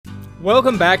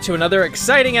Welcome back to another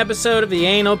exciting episode of the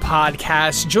Anal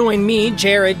Podcast. Join me,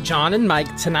 Jared, John, and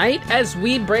Mike tonight as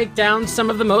we break down some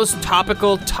of the most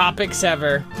topical topics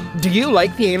ever. Do you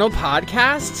like the Anal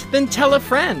Podcast? Then tell a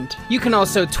friend. You can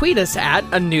also tweet us at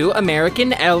A New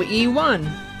American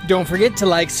LE1. Don't forget to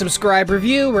like, subscribe,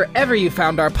 review wherever you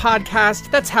found our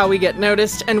podcast. That's how we get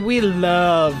noticed, and we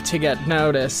love to get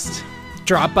noticed.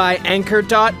 Drop by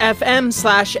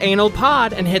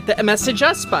anchor.fm/analpod and hit the message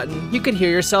us button. You could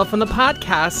hear yourself on the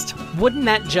podcast. Wouldn't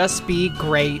that just be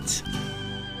great?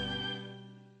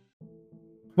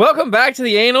 Welcome back to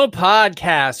the Anal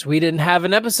Podcast. We didn't have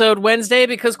an episode Wednesday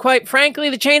because, quite frankly,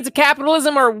 the chains of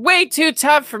capitalism are way too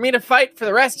tough for me to fight for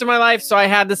the rest of my life, so I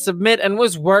had to submit and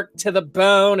was worked to the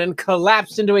bone and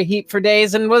collapsed into a heap for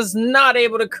days and was not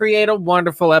able to create a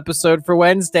wonderful episode for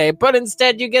Wednesday. But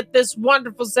instead, you get this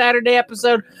wonderful Saturday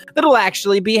episode that'll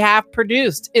actually be half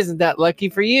produced. Isn't that lucky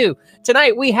for you?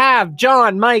 Tonight, we have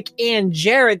John, Mike, and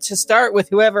Jared to start with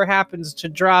whoever happens to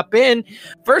drop in.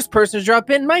 First person to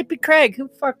drop in might be Craig. Who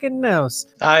fucking knows?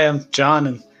 Hi, I'm John,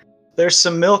 and there's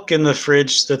some milk in the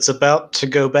fridge that's about to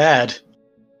go bad.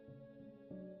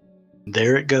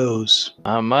 There it goes.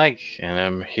 I'm Mike, and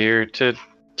I'm here to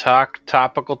talk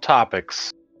topical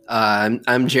topics.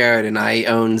 I'm Jared, and I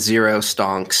own Zero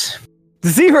Stonks.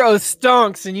 Zero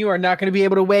stonks, and you are not going to be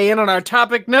able to weigh in on our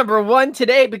topic number one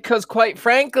today because, quite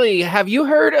frankly, have you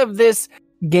heard of this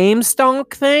game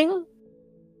stonk thing?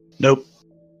 Nope.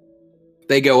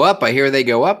 They go up. I hear they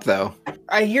go up, though.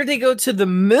 I hear they go to the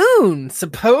moon,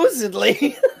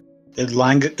 supposedly. Did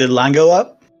line go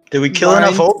up? Did we kill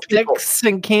enough old people? Sticks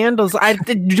and candles.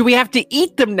 Do we have to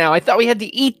eat them now? I thought we had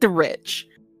to eat the rich.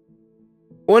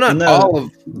 Well, not all of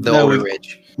the older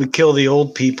rich. We kill the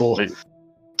old people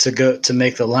to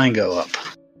make the line go up.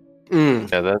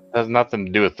 Yeah, that has nothing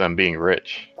to do with them being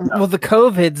rich. No. Well, the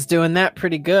COVID's doing that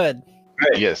pretty good.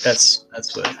 Right. Yes. That's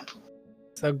what.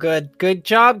 So good. Good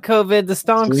job, COVID. The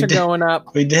stonks are going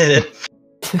up. We did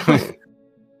it.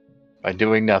 By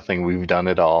doing nothing, we've done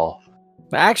it all.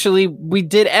 Actually, we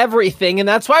did everything, and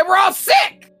that's why we're all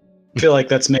sick! I feel like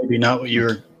that's maybe not what you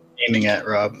were aiming at,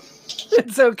 Rob.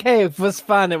 It's okay. It was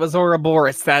fun. It was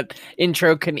Ouroboros. That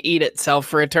intro can eat itself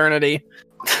for eternity.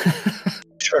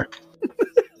 Sure.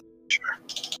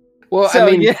 Well, So,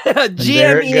 I mean, yeah,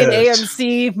 GME and goes.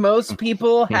 AMC, most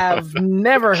people have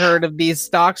never heard of these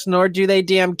stocks, nor do they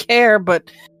damn care, but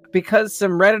because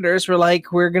some Redditors were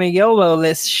like, we're going to YOLO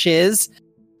this shiz,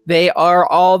 they are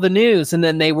all the news, and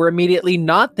then they were immediately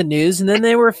not the news, and then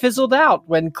they were fizzled out,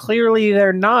 when clearly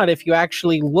they're not if you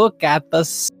actually look at the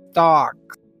stock.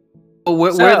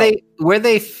 were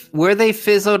they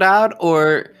fizzled out,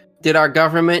 or did our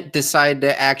government decide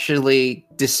to actually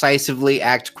decisively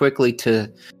act quickly to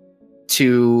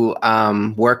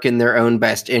work in their own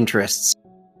best interests?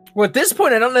 Well, at this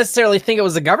point, I don't necessarily think it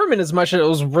was the government as much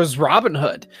as it was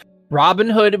Robinhood.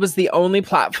 Robinhood was the only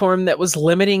platform that was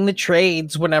limiting the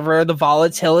trades whenever the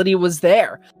volatility was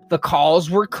there. The calls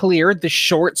were clear, the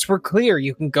shorts were clear.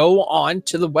 You can go on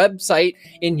to the website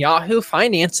in Yahoo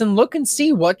Finance and look and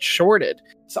see what's shorted.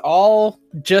 It's all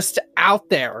just out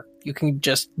there. You can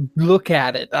just look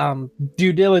at it.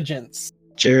 Due diligence.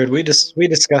 Jared, we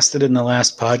discussed it in the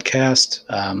last podcast.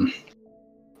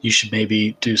 You should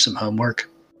maybe do some homework.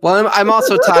 Well, I'm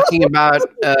also talking about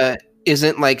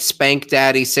isn't like Spank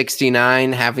Daddy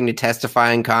 69 having to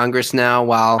testify in Congress now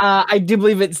while I do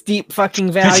believe it's deep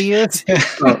fucking value.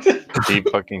 Deep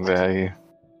fucking value.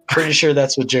 Pretty sure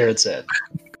that's what Jared said.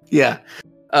 yeah.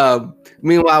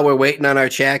 Meanwhile, we're waiting on our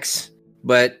checks,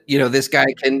 but this guy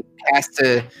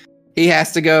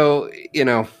has to go,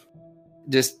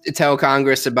 just tell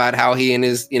Congress about how he and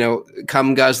his,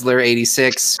 cum guzzler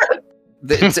 86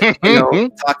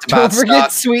 talked about. Don't forget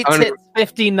stock. Sweet Tits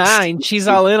 59. She's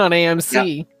all in on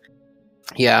AMC.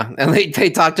 Yeah, and they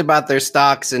talked about their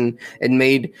stocks and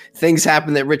made things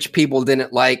happen that rich people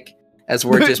didn't like. As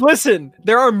we're just listen,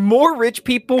 there are more rich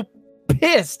people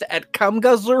pissed at Cum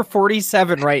Guzzler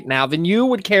 47 right now than you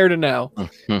would care to know.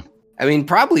 I mean,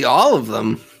 probably all of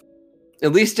them,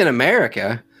 at least in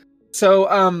America. So,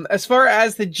 as far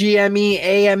as the GME,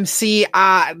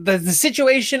 AMC, the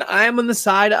situation I'm on the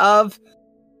side of,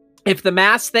 if the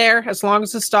math's there, as long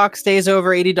as the stock stays over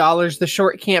 $80, the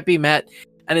short can't be met,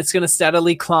 and it's going to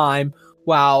steadily climb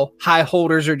while high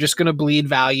holders are just going to bleed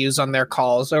values on their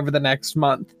calls over the next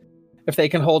month. If they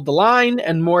can hold the line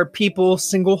and more people,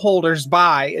 single holders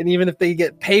buy, and even if they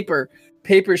get paper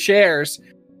shares,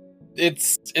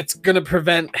 it's going to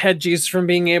prevent hedgies from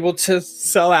being able to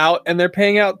sell out, and they're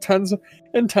paying out tons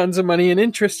and tons of money in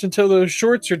interest until those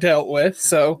shorts are dealt with.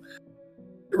 So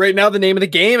Right now, the name of the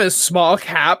game is small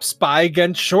caps buy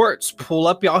against shorts. Pull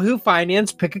up Yahoo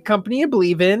Finance, pick a company you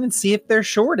believe in, and see if they're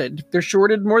shorted. If they're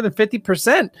shorted more than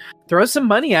 50%, throw some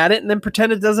money at it and then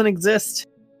pretend it doesn't exist.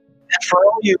 And for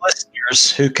all you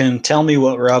listeners who can tell me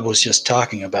what Rob was just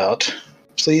talking about,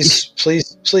 please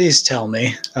tell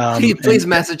me. Please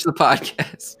message the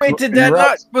podcast. Wait,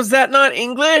 was that not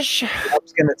English? I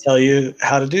was going to tell you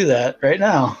how to do that right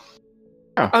now.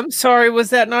 I'm sorry, was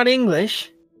that not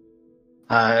English?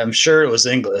 I'm sure it was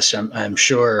English. I'm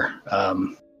sure.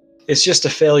 It's just a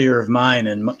failure of mine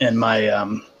and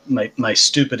my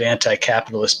stupid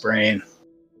anti-capitalist brain.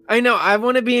 I know, I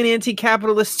want to be an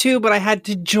anti-capitalist too, but I had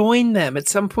to join them. At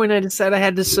some point I decided I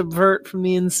had to subvert from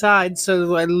the inside,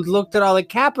 so I looked at all the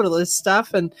capitalist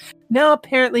stuff, and now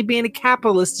apparently being a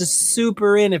capitalist is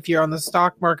super in if you're on the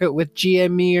stock market with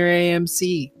GME or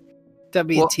AMC.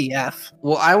 WTF.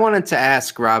 Well, I wanted to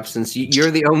ask, Rob, since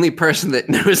you're the only person that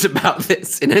knows about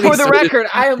this in any For the record,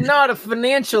 I am not a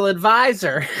financial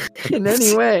advisor in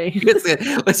any way.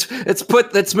 Let's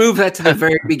move that to the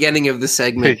very beginning of the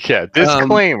segment. Yeah,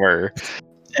 disclaimer.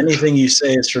 Anything you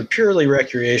say is for purely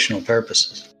recreational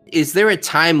purposes. Is there a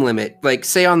time limit? Like,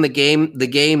 say on the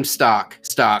game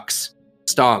stocks,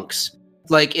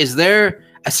 like, is there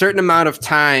a certain amount of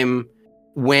time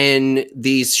when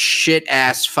these shit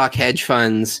ass fuck hedge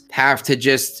funds have to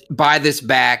just buy this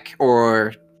back,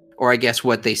 or I guess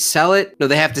what, they sell it? No,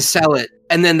 they have to sell it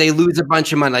and then they lose a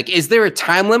bunch of money. Like, is there a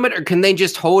time limit, or can they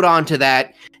just hold on to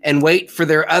that and wait for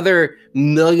their other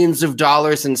millions of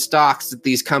dollars in stocks that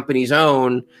these companies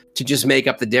own to just make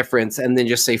up the difference and then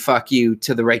just say fuck you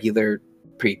to the regular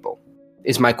people?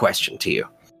 Is my question to you.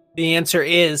 The answer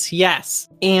is yes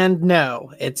and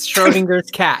no. It's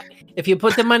Schrodinger's cat. If you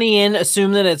put the money in,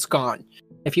 assume that it's gone.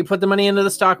 If you put the money into the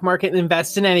stock market and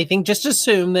invest in anything, just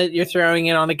assume that you're throwing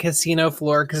it on a casino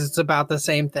floor, because it's about the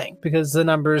same thing, because the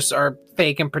numbers are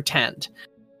fake and pretend.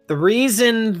 The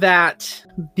reason that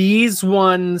these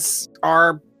ones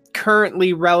are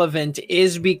currently relevant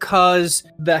is because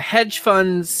the hedge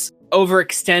funds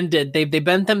overextended. They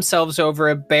bent themselves over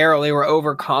a barrel. They were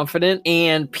overconfident,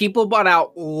 and people bought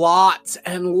out lots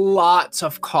and lots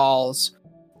of calls.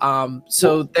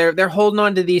 So they're holding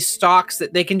on to these stocks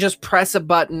that they can just press a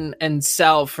button and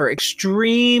sell for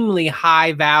extremely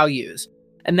high values.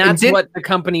 And that's what the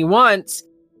company wants,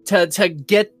 to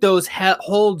get those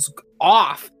holds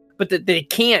off, but that they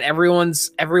can't.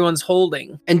 Everyone's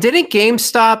holding. And didn't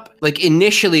GameStop, like,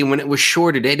 initially when it was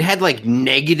shorted, it had like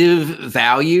negative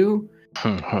value?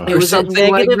 It was a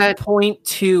negative like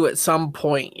 0.2 at some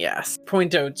point. Yes.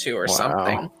 0.02 or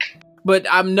something. But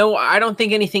I don't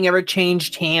think anything ever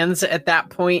changed hands at that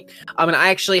point. And I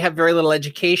actually have very little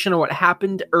education on what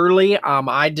happened early.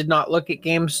 I did not look at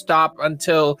GameStop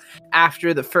until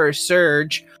after the first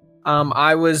surge.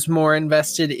 I was more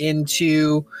invested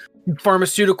into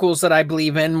pharmaceuticals that I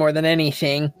believe in more than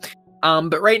anything.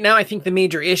 But right now, I think the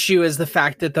major issue is the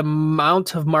fact that the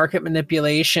amount of market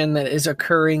manipulation that is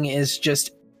occurring is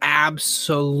just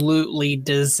absolutely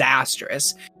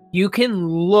disastrous. You can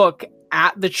look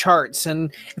at the charts,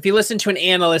 and if you listen to an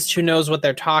analyst who knows what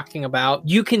they're talking about,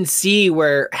 you can see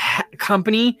where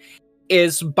company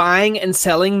is buying and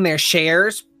selling their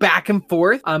shares back and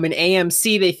forth. And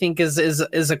AMC they think is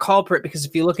a culprit, because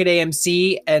if you look at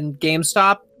AMC and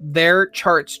GameStop, their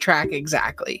charts track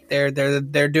exactly.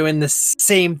 They're doing the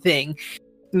same thing,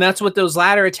 and that's what those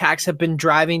ladder attacks have been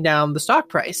driving down the stock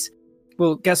price.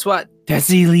 Well, guess what?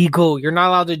 That's illegal. You're not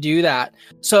allowed to do that.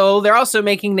 So they're also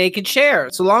making naked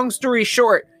shares. So long story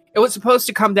short, it was supposed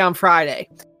to come down Friday.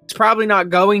 It's probably not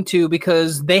going to,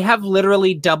 because they have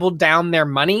literally doubled down their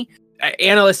money.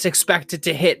 Analysts expect it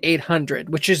to hit 800,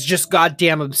 which is just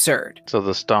goddamn absurd. So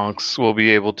the stonks will be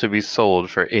able to be sold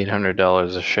for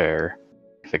 $800 a share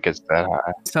if it gets that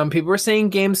high. Some people are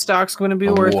saying GameStop's going to be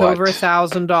worth over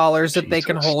 $1,000 if they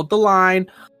can hold the line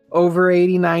over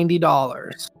 $80,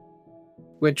 $90.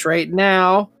 Which right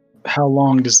now... How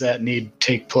long does that need to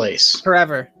take place?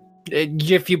 Forever.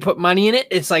 If you put money in it,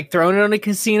 it's like throwing it on a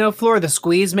casino floor. The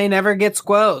squeeze may never get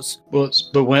squoze. Well,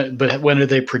 but when are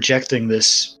they projecting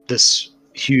this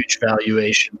huge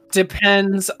valuation?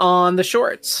 Depends on the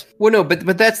shorts. Well, no,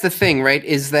 but that's the thing, right?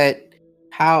 Is that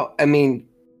how... I mean,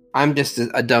 I'm just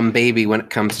a dumb baby when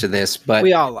it comes to this, but...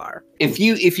 We all are. If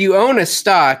you own a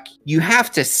stock, you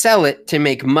have to sell it to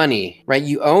make money, right?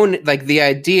 You own, like, the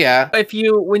idea.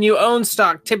 When you own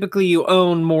stock, typically you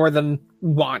own more than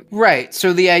one. Right.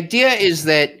 So the idea is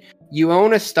that you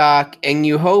own a stock and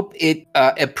you hope it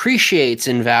appreciates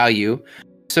in value,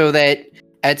 so that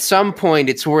at some point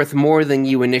it's worth more than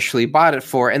you initially bought it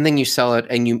for, and then you sell it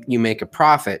and you make a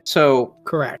profit. So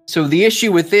Correct. So the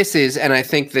issue with this is, and I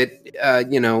think that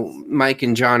Mike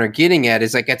and John are getting at,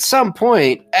 is like at some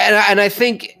point, and I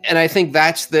think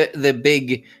that's the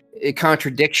big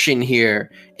contradiction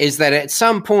here, is that at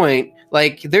some point,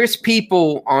 like, there's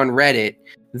people on Reddit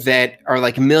that are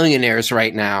like millionaires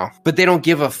right now, but they don't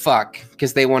give a fuck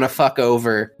because they want to fuck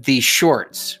over these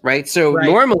shorts, right? So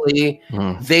normally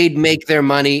they'd make their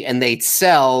money and they'd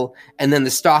sell, and then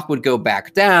the stock would go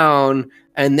back down,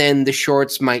 and then the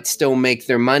shorts might still make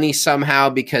their money somehow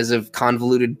because of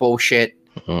convoluted bullshit.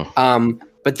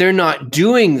 But they're not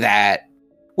doing that,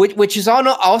 which is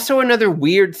also another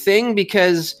weird thing,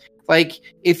 because like,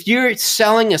 if you're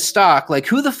selling a stock, like,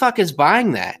 who the fuck is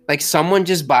buying that? Like, someone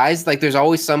just buys, like, there's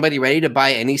always somebody ready to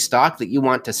buy any stock that you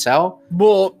want to sell?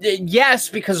 Well, yes,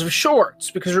 because of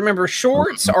shorts. Because remember,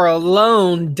 shorts are a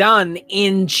loan done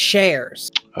in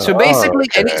shares. So basically,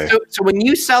 so when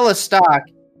you sell a stock,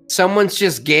 someone's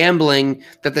just gambling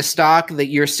that the stock that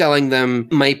you're selling them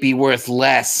might be worth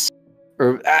less.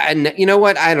 Or, and you know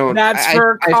what? I don't. That's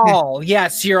for a call.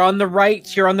 Yes, you're on the right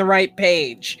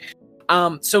page.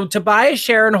 So to buy a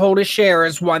share and hold a share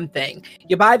is one thing.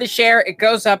 You buy the share, it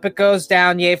goes up, it goes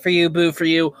down, yay for you, boo for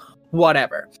you,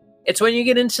 whatever. It's when you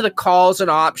get into the calls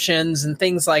and options and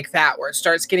things like that where it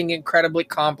starts getting incredibly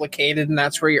complicated, and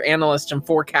that's where your analysts and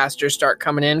forecasters start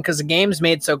coming in, because the game's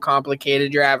made so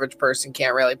complicated, your average person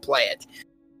can't really play it.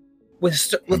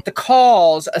 With the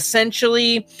calls,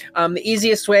 essentially, the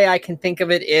easiest way I can think of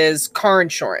it is car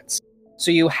insurance.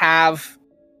 So you have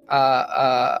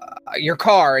your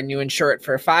car and you insure it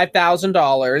for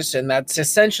 $5,000, and that's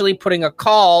essentially putting a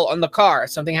call on the car.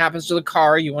 If something happens to the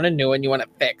car, you want a new one, you want it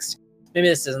fixed. Maybe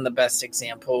this isn't the best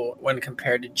example when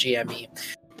compared to GME.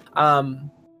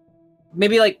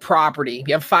 Maybe like property.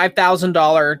 You have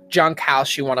 $5,000 junk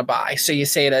house you want to buy. So you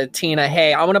say to Tina,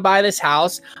 hey, I want to buy this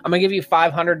house. I'm going to give you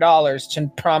 $500 to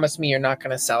promise me you're not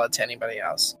going to sell it to anybody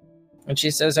else. And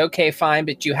she says, okay, fine,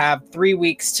 but you have 3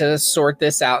 weeks to sort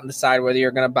this out and decide whether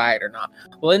you're going to buy it or not.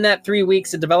 Well, in that 3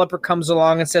 weeks, the developer comes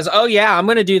along and says, oh, yeah, I'm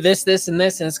going to do this, this, and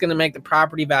this, and it's going to make the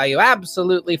property value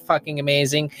absolutely fucking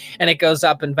amazing, and it goes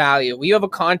up in value. Well, you have a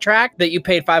contract that you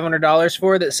paid $500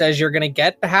 for that says you're going to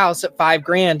get the house at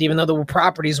 $5,000, even though the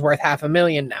property's worth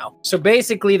 $500,000 now. So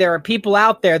basically, there are people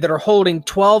out there that are holding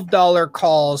 $12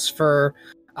 calls for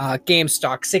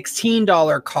GameStop,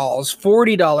 $16 calls,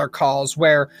 $40 calls,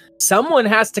 where someone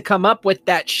has to come up with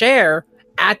that share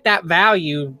at that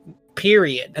value,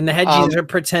 period. And the hedgies are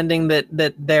pretending that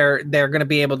they're going to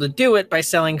be able to do it by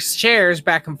selling shares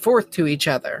back and forth to each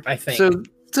other, I think.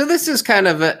 So this is kind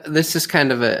of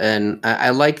an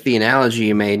I like the analogy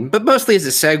you made, but mostly as a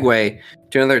segue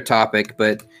to another topic.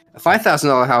 But a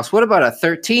 $5,000 house, what about a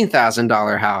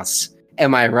 $13,000 house?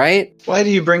 Am I right? Why do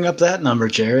you bring up that number,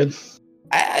 Jared?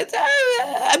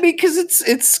 I mean, because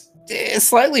it's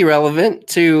slightly relevant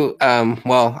to,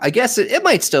 I guess it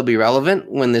might still be relevant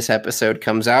when this episode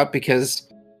comes out, because,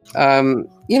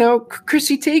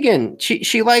 Chrissy Teigen,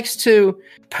 she likes to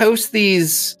post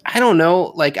these, I don't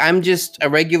know, like, I'm just a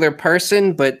regular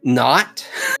person, but not.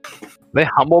 They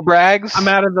humble brags? I'm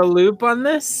out of the loop on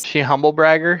this. She humble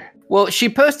bragger? Well, she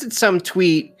posted some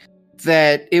tweet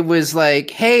that it was like,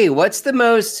 hey, what's the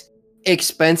most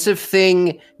expensive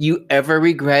thing you ever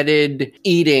regretted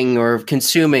eating or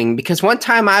consuming? Because one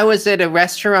time I was at a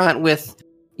restaurant with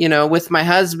my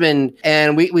husband,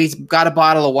 and we got a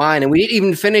bottle of wine and we didn't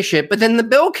even finish it, but then the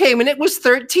bill came and it was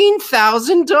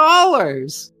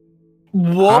 $13,000.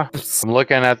 Whoops. I'm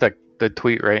looking at the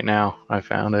tweet right now. I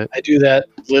found it. I do that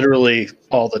literally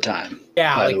all the time.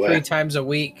 Yeah, like 3 times a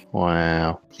week.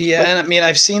 Wow. Yeah, and I mean,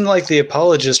 I've seen like the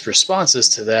apologist responses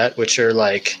to that, which are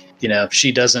like,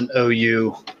 she doesn't owe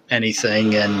you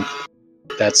anything, and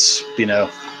that's,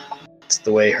 it's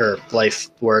the way her life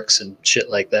works and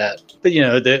shit like that. But,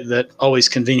 that always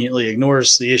conveniently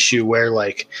ignores the issue where,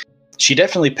 like, she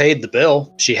definitely paid the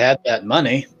bill. She had that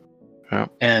money. Yeah.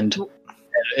 And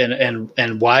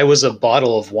why was a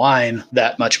bottle of wine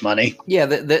that much money? Yeah,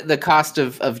 the cost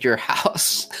of your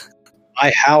house.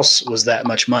 My house was that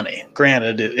much money.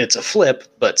 Granted, it's a flip,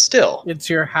 but still.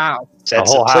 It's your house.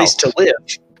 That's a place to live.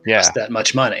 Yeah. It's that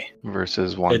much money.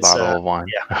 Versus one bottle of wine.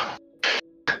 Yeah.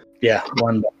 Yeah,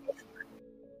 one bottle.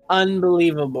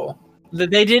 Unbelievable.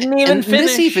 They didn't even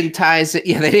finish. This even ties it.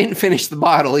 Yeah, they didn't finish the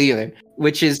bottle either,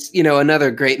 which is,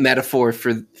 another great metaphor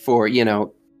for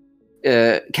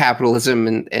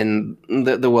capitalism and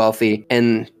the wealthy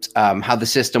and how the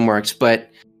system works. But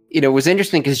it was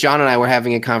interesting because John and I were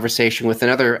having a conversation with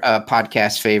another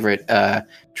podcast favorite,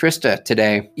 Trista,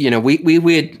 today.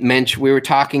 We had mentioned, we were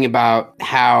talking about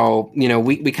how,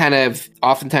 we kind of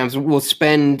oftentimes will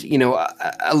spend,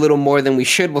 a little more than we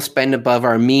should. We'll spend above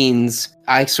our means.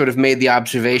 I sort of made the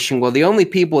observation, well, the only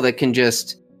people that can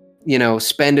just,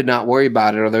 spend and not worry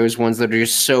about it are those ones that are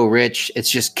just so rich, it's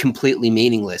just completely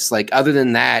meaningless. Like, other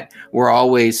than that, we're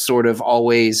always,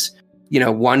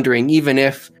 wondering, even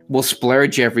if we'll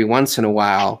splurge every once in a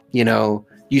while,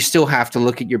 you still have to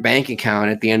look at your bank account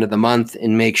at the end of the month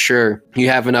and make sure you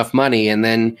have enough money. And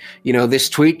then, this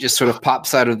tweet just sort of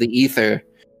pops out of the ether.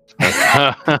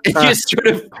 It just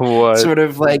sort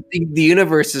of like the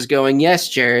universe is going, yes,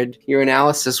 Jared, your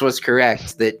analysis was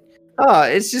correct. That,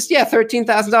 it's just,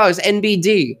 $13,000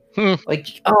 NBD. Like,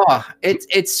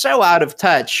 it's so out of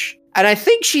touch. And I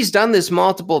think she's done this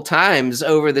multiple times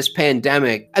over this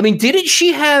pandemic. I mean,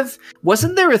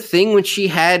 wasn't there a thing when she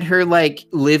had her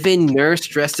live-in nurse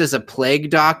dressed as a plague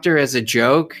doctor as a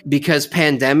joke because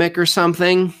pandemic or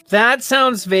something? That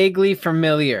sounds vaguely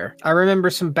familiar. I remember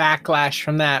some backlash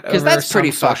from that. Because that's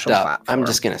pretty fucked up. Platform. I'm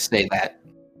just going to say that.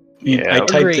 Yeah, I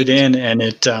typed it in and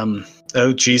it,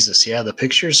 oh Jesus. Yeah, the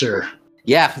pictures are.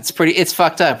 Yeah, it's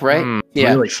fucked up, right? Yeah.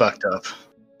 Really fucked up.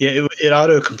 Yeah, it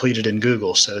auto-completed in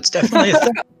Google, so it's definitely a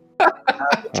thing.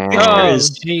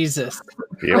 Jesus.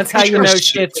 Yep. That's how you know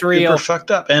shit's real. Super fucked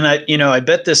up. And I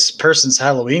bet this person's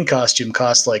Halloween costume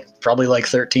cost probably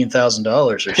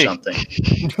 $13,000 or something.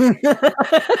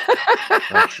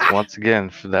 Once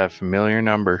again, for that familiar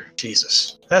number.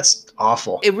 Jesus. That's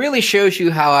awful. It really shows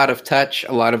you how out of touch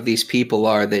a lot of these people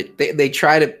are, that they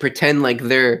try to pretend like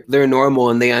they're normal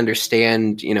and they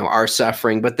understand, our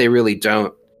suffering, but they really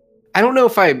don't. I don't know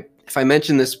if I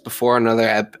mentioned this before in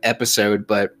another episode,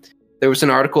 but there was an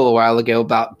article a while ago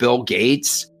about Bill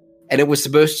Gates, and it was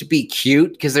supposed to be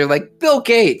cute because they're like, Bill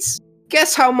Gates,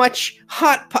 guess how much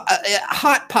Hot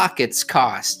Pockets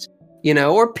cost,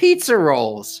 or pizza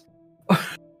rolls,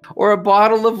 or a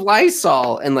bottle of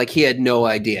Lysol, and he had no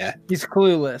idea. He's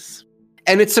clueless.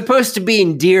 And it's supposed to be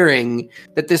endearing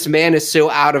that this man is so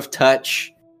out of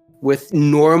touch with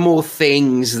normal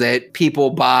things that people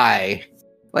buy.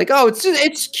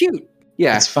 It's cute.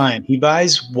 Yeah. It's fine. He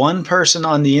buys one person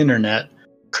on the internet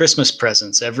Christmas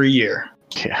presents every year.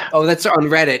 Yeah. Oh, that's on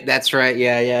Reddit. That's right.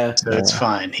 Yeah. So it's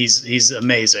fine. He's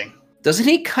amazing. Doesn't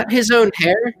he cut his own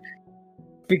hair?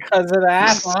 Because of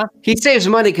that, huh? He saves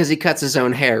money because he cuts his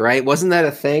own hair, right? Wasn't that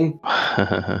a thing?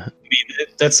 I mean,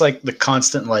 that's the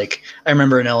constant, I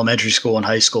remember in elementary school and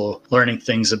high school learning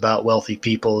things about wealthy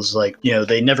people is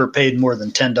they never paid more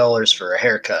than $10 for a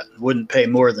haircut, wouldn't pay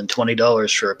more than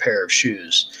 $20 for a pair of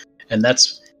shoes. And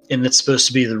it's supposed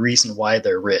to be the reason why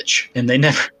they're rich. And they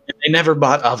never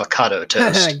bought avocado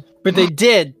toast. But they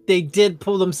did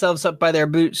pull themselves up by their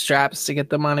bootstraps to get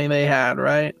the money they had,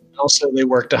 right? Also, they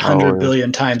worked 100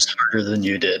 billion times harder than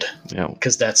you did. Yeah.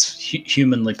 Because that's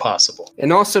humanly possible.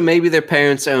 And also, maybe their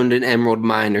parents owned an emerald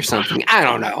mine or something. I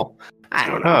don't know.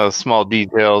 Small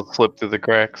details slip through the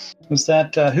cracks. Was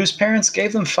that whose parents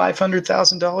gave them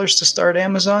 $500,000 to start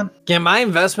Amazon? Yeah, my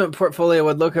investment portfolio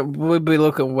would be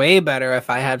looking way better if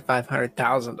I had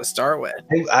 $500,000 to start with.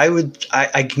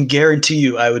 I can guarantee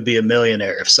you I would be a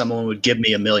millionaire if someone would give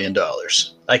me $1 million.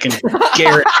 I can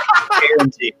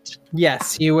guarantee it.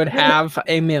 Yes, you would have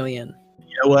 $1 million.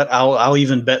 You know what? I'll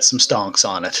even bet some stonks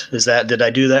on it. Did I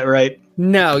do that right?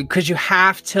 No, because you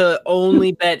have to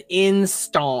only bet in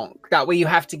stonk. That way you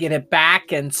have to get it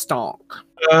back in stonk.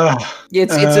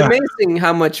 It's amazing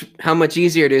how much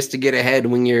easier it is to get ahead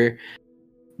when you're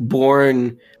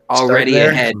born already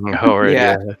ahead.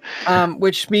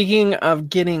 Which, speaking of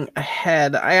getting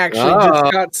ahead, I actually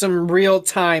just got some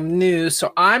real-time news,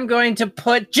 so I'm going to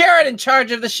put Jared in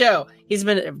charge of the show.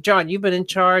 John, you've been in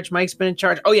charge. Mike's been in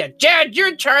charge. Oh yeah, Jared, you're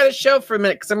in charge of the show for a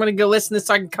minute because I'm going to go listen to this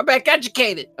so I can come back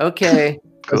educated. Okay.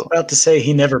 I was about to say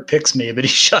he never picks me, but he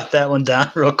shut that one down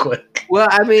real quick. Well,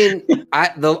 I mean,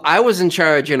 I was in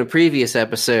charge in a previous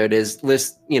episode, as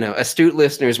astute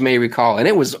listeners may recall, and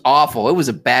it was awful. It was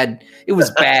bad. It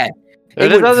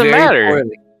doesn't matter.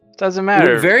 Poorly. Doesn't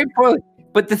matter. Very poorly.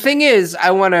 But the thing is, I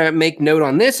want to make note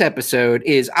on this episode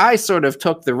is I sort of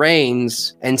took the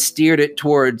reins and steered it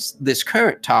towards this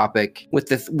current topic with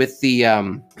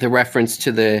the reference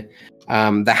to the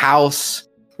house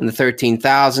and the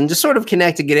 13,000, just sort of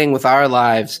connecting it in with our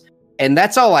lives. And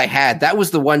that's all I had. That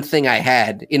was the one thing I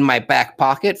had in my back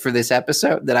pocket for this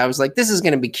episode that I was like, this is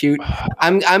going to be cute.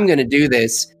 I'm going to do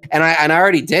this. And I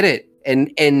already did it.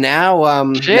 And now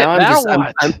I'm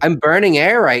burning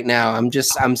air right now.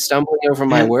 I'm stumbling over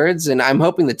my words, and I'm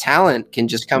hoping the talent can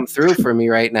just come through for me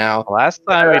right now. Last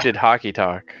time we did hockey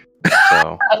talk.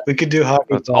 So We could do hockey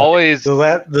it's talk. always So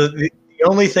the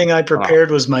only thing I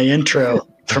prepared was my intro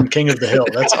from King of the Hill.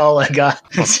 That's all I got.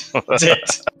 That's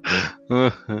it.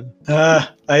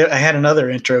 I had another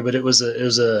intro, but it was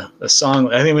a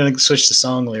song. I think we're gonna switch to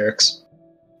song lyrics.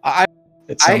 I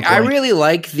at some I point. really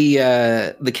like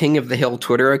the King of the Hill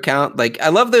Twitter account. Like, I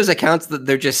love those accounts that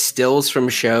they're just stills from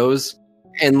shows,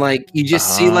 and like you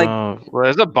just see like well,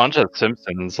 there's a bunch of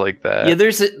Simpsons like that. yeah,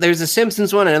 there's a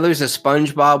Simpsons one, and there's a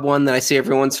SpongeBob one that I see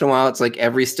every once in a while. It's like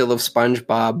every still of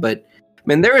SpongeBob, but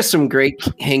man, there are some great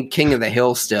King of the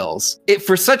Hill stills.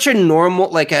 For such a normal,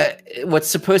 like what's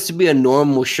supposed to be a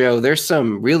normal show, there's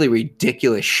some really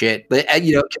ridiculous shit that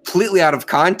completely out of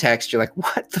context. You're like,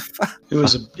 what the fuck?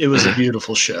 It was a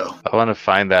beautiful show. I want to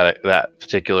find that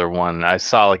particular one. I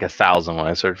saw like 1,000 when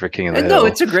I searched for King of the Hill. No,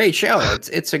 it's a great show.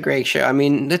 It's a great show. I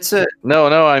mean, it's a No,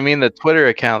 I mean the Twitter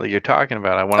account that you're talking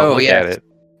about. I want to look at it.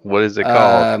 What is it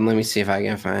called? Let me see if I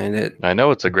can find it. I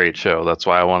know it's a great show. That's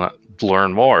why I want to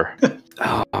learn more.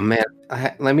 Oh man,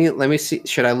 let me see.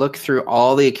 Should I look through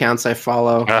all the accounts I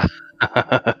follow?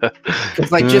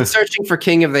 Because like just searching for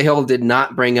King of the Hill did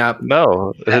not bring up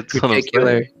No, that it's what I'm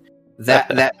particular saying.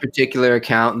 that particular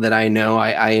account that I know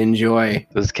I enjoy.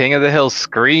 There's King of the Hill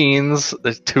screens.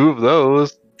 There's 2 of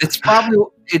those. It's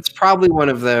probably one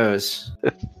of those.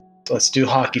 Let's do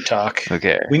hockey talk.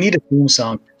 Okay. We need a theme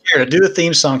song. Here, do a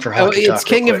theme song for Oh, hockey talk. it's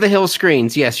King of the Hill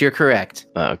screens. Yes, you're correct.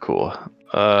 Oh, cool.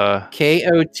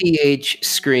 KOTH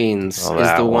screens Oh, is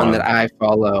that the one one. that I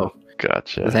follow.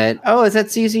 Gotcha. Is that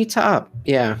ZZ Top?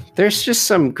 Yeah, there's just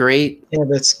some great. Yeah,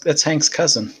 that's Hank's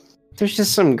cousin. There's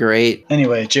just some great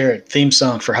Anyway, Jared, theme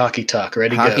song for hockey talk.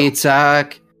 Ready hockey go.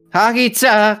 talk. Hockey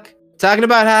talk. Talking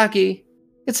about hockey.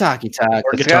 It's hockey talk.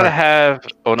 Or It's guitar. got to have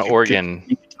an organ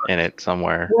in it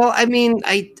somewhere. Well, I mean,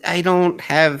 I don't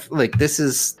have like this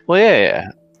is. Well, yeah.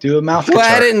 Do a mouth Well, I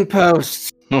guitar. didn't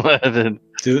post.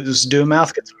 Just do a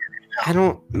mouth guitar. I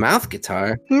don't mouth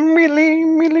guitar. Millie,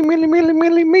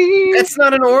 me. That's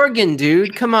not an organ,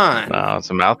 dude. Come on. No, it's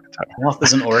a mouth guitar. Mouth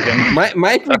is an organ.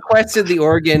 Mike requested the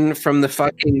organ from the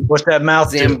fucking What's that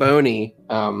mouth do? Zamboni.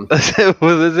 Well,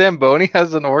 the Zamboni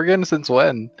has an organ since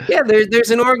when? Yeah,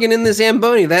 there's an organ in the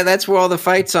Zamboni. That's where all the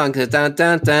fight songs. Dun, dun,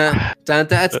 dun, dun, dun.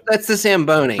 That's the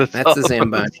Zamboni. That's the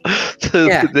Zamboni. So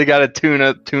Yeah. They got to tune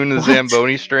the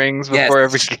Zamboni strings Yes, before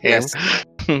every game. yes.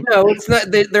 No, it's not.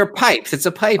 They're pipes. It's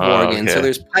a pipe Oh, organ. So okay.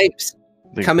 there's pipes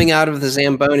The- coming out of the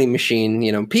Zamboni machine.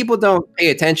 You know, people don't pay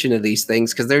attention to these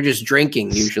things because they're just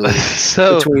drinking usually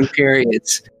So, between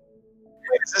periods.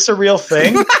 Is this a real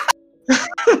thing?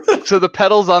 so the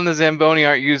pedals on the Zamboni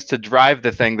aren't used to drive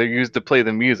the thing; they're used to play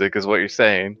the music. Is what you're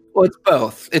saying? Well, it's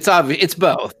both. It's obvious. It's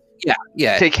both.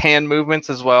 Yeah. Take hand movements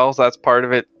as well. So that's part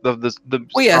of it. The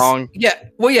Well, yes. strong. Yeah.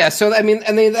 Well, yeah. So I mean,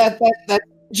 and they that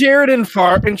Jared in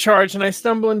charge, and I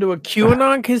stumble into a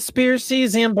QAnon conspiracy.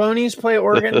 Zambonis play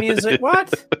organ music. What?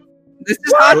 this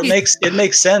is Well, hockey. it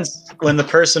makes sense when the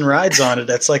person rides on it.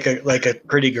 That's like a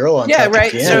pretty girl on Yeah, top of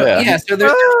right. the So piano. Yeah. so their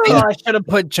Oh, feet, I should have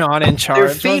put John in charge. their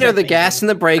What feet was are I the thinking? gas and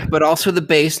the brake, but also the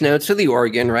bass notes of the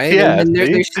organ, right? Yeah, and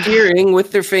then they're see? steering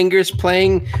with their fingers,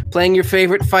 playing your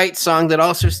favorite fight song that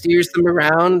also steers them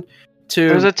around to.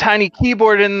 There's a tiny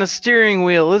keyboard in the steering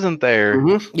wheel, isn't there?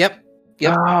 Mhm, Yep.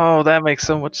 Yep. Oh, that makes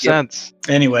so much Yep. sense.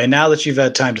 Anyway, now that you've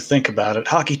had time to think about it,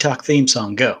 hockey talk theme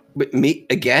song, go. But me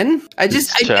again? I did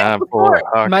Trying it to pull before. a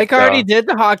hockey Mike already talk. did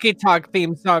the hockey talk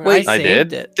theme song. Wait, I I saved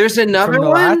did? it. There's another From the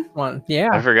one. last one. Yeah.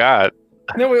 I forgot.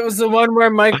 No, it was the one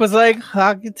where Mike was like,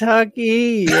 hockey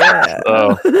talkie. Yeah.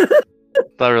 Oh.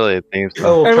 Not really a theme song.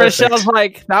 Oh, and perfect. Rochelle's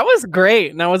like, that was great.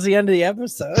 And that was the end of the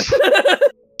episode.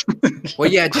 Well,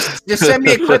 yeah, just send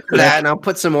me a clip of that, and I'll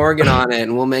put some organ on it,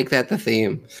 and we'll make that the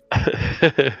theme.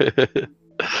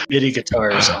 MIDI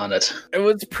guitars on it. It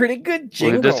was pretty good we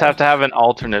jingle. just have to have an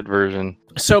alternate version.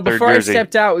 So Third before I Jersey.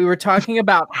 stepped out, we were talking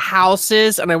about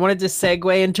houses, and I wanted to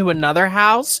segue into another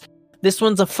house. This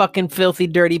one's a fucking filthy,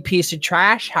 dirty piece of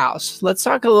trash house. Let's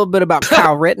talk a little bit about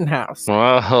Kyle Rittenhouse.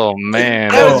 Oh man,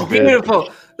 That was Oh, beautiful.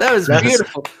 That was That's-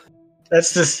 beautiful.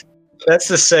 That's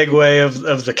the segue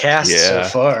of the cast so Yeah.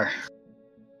 far.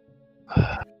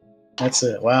 That's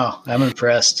it. Wow, I'm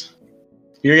impressed.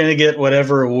 You're gonna get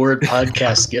whatever award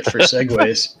podcasts get for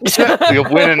segues.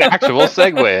 You'll win an actual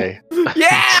Segway.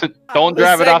 Yeah! Don't The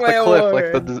drive it off the Segway cliff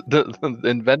award. like the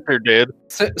inventor did.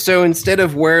 So instead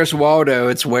of where's Waldo,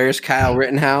 it's where's Kyle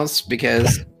Rittenhouse,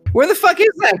 because where the fuck is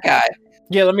that guy?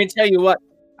 Yeah, let me tell you what.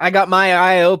 I got my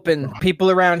eye open. People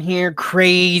around here,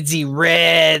 crazy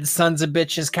red sons of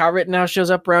bitches. Kyle Rittenhouse shows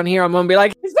up around here. I'm gonna be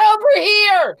like, he's over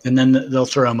here. And then they'll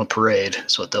throw him a parade.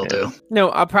 That's what they'll do. No,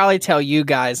 I'll probably tell you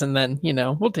guys, and then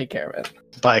we'll take care of it.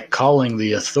 by calling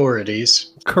the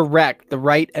authorities. Correct. The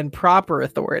right and proper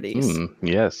authorities.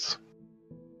 Yes.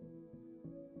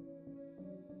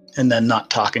 And then not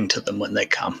talking to them when they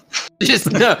come.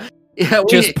 Just no. Yeah,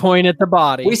 Just point at the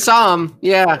body. we saw him.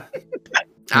 Yeah.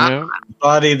 Yeah.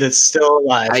 Body that's still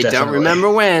alive. I don't definitely.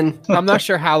 remember when, I'm not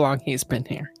sure how long he's been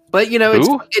here. but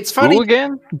Who? it's funny. Who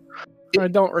again? I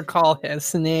don't recall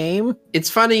his name. It's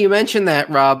funny you mentioned that,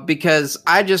 Rob, because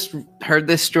I just heard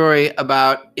this story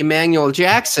about Emmanuel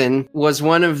Jackson was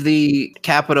one of the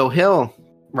Capitol Hill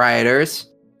rioters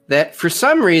that for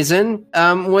some reason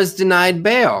was denied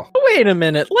bail. Wait a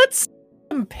minute. Let's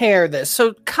compare this.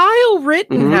 So Kyle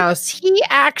Rittenhouse, he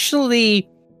actually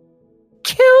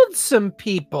killed some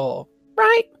people,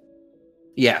 right?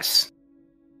 Yes.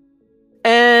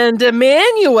 And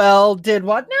Emmanuel did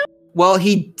what now? Well,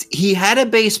 he had a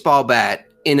baseball bat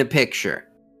in a picture.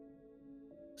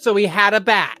 So he had a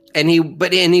bat. And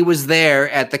he was there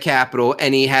at the Capitol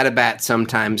and he had a bat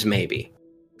sometimes maybe.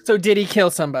 So did he kill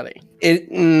somebody?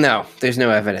 No, there's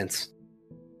no evidence.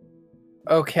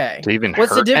 Okay. To even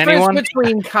What's the hurt difference anyone?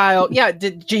 between Kyle? Yeah,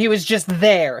 he was just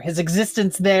there. His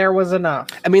existence there was enough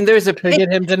I mean, there's a to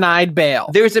get him denied bail.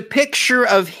 There's a picture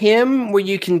of him where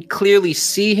you can clearly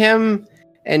see him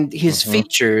and his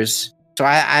features. So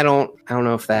I don't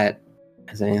know if that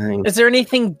has anything. Is there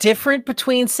anything different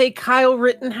between, say, Kyle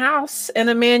Rittenhouse and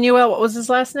Emmanuel? What was his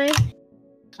last name?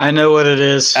 I know what it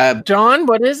is. John,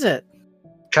 what is it?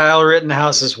 Kyle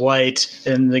Rittenhouse is white,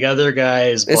 and the other guy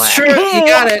is black. It's true. You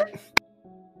got it.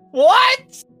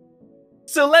 What?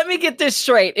 So let me get this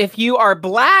straight. If you are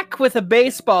black with a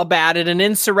baseball bat at an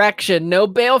insurrection, no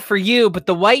bail for you, but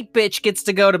the white bitch gets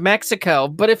to go to Mexico.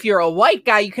 But if you're a white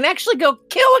guy, you can actually go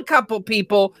kill a couple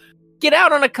people, get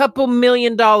out on a couple $1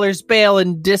 million bail,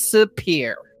 and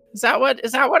disappear. Is that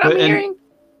what I'm hearing?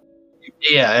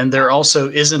 Yeah, and there also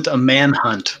isn't a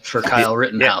manhunt for Kyle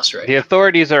Rittenhouse, right? The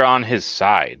authorities are on his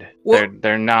side. Well-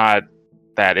 They're not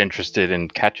that interested in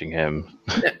catching him.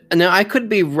 Now, I could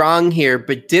be wrong here,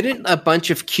 but didn't a bunch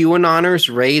of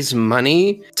QAnoners raise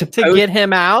money to Get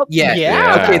him out? Yeah.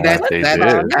 Yeah, Okay, they did.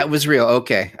 that was real.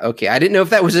 Okay. I didn't know if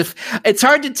that was it's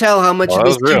hard to tell how much Well, of that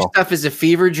this was real. stuff is a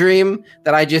fever dream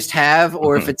that I just have,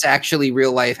 or if it's actually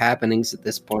real life happenings at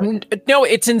this point. No,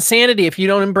 it's insanity. If you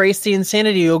don't embrace the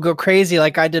insanity, you'll go crazy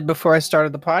like I did before I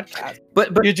started the podcast.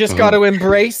 But You just got to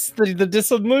embrace the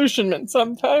disillusionment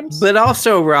sometimes. But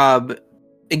also, Rob,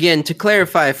 again, to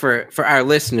clarify for our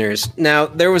listeners, now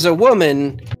there was a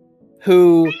woman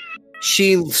who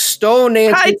she stole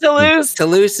Nancy. Hi, Toulouse.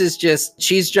 Toulouse is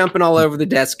she's jumping all over the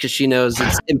desk because she knows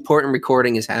it's important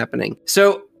recording is happening.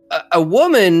 So a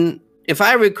woman, if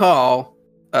I recall,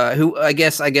 who I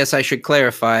guess I should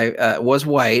clarify,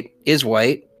 is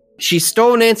white. She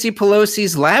stole Nancy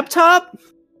Pelosi's laptop.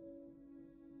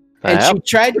 And she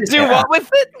tried to Do what with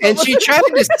it? And she tried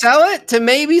to sell it to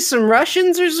maybe some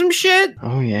Russians or some shit.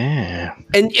 Oh yeah.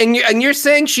 And you're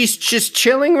saying she's just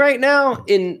chilling right now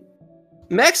in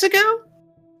Mexico?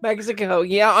 Mexico,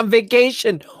 yeah, on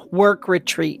vacation, work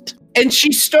retreat. And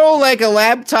she stole like a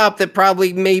laptop that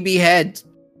probably maybe had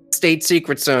state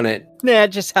secrets on it. Nah,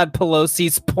 just had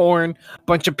Pelosi's porn,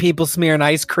 bunch of people smearing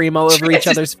ice cream all over each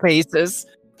other's faces.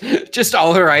 Just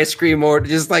all her ice cream, or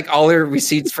just like all her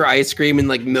receipts for ice cream and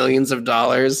like millions of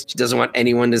dollars. She doesn't want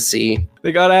anyone to see.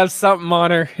 They gotta have something on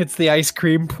her. It's the ice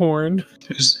cream porn.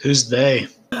 Who's they?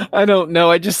 I don't know.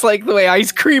 I just like the way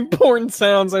ice cream porn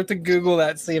sounds. I have to Google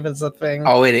that, see if it's a thing.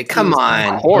 Oh, wait, come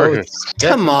on. Of course.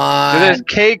 Come on. There's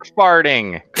cake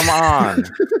farting. Come on.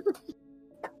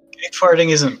 Cake farting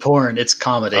isn't porn; it's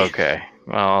comedy. Okay.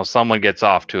 Well, someone gets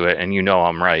off to it, and you know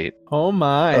I'm right. Oh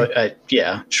my.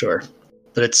 Yeah, sure.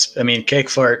 But cake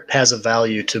fart has a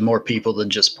value to more people than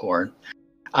just porn.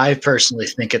 I personally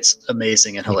think it's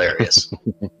amazing and hilarious.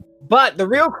 But the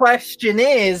real question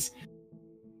is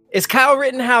Kyle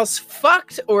Rittenhouse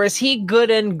fucked, or is he good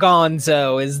and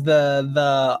gonzo? Is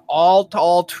the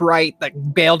alt-right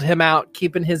that bailed him out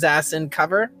keeping his ass in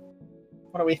cover?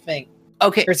 What do we think?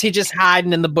 Okay. Or is he just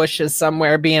hiding in the bushes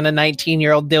somewhere being a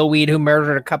 19-year-old dillweed who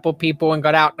murdered a couple people and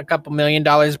got out in a couple $1 million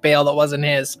bail that wasn't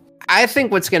his? I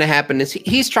think what's going to happen is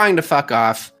he's trying to fuck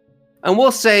off, and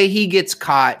we'll say he gets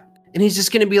caught, and he's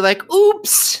just going to be like,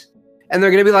 oops. And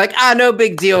they're going to be like, no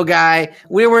big deal, guy.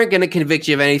 We weren't going to convict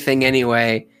you of anything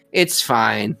anyway. It's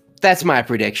fine. That's my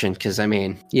prediction, because,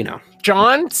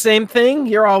 John, same thing.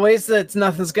 You're always that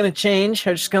nothing's going to change.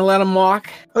 I'm just going to let him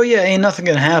walk. Oh yeah, ain't nothing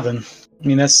gonna happen.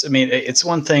 It's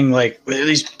one thing like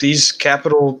these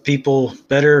Capitol people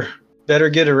better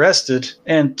get arrested.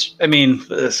 And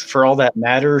for all that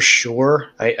matters, sure.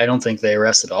 I don't think they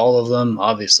arrested all of them.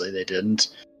 Obviously they didn't.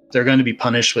 They're going to be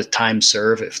punished with time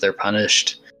served if they're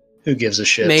punished. Who gives a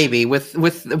shit? Maybe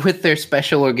with their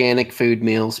special organic food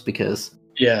meals because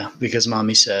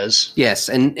mommy says. Yes,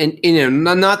 and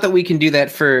not that we can do that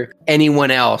for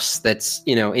anyone else that's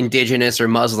indigenous or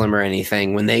Muslim or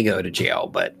anything when they go to jail,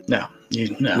 but No.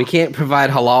 we can't provide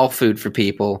halal food for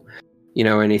people,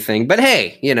 or anything. But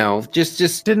hey,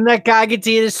 just Didn't that guy get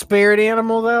to eat a spirit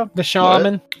animal though? The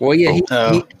shaman. well, yeah,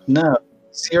 No.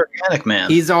 It's the organic man.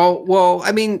 he's all well.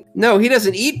 I mean, no, he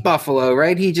doesn't eat buffalo,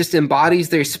 right? He just embodies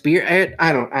their spirit.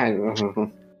 I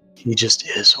don't. He just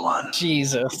is one.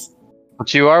 Jesus.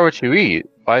 But you are what you eat.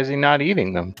 Why is he not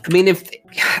eating them? I mean, if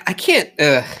I can't,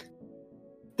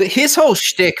 his whole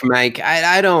shtick, Mike.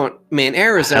 I don't, man.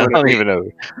 Arizona. I don't even know.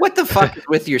 What the fuck is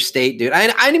with your state, dude?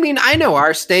 I mean, I know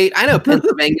our state. I know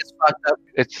Pennsylvania's fucked up.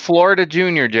 It's Florida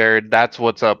Junior, Jared. That's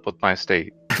what's up with my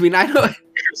state. I mean, I know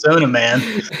Arizona man.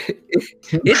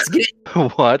 it's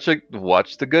getting. Watch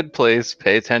The Good Place.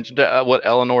 Pay attention to what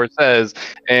Eleanor says,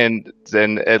 and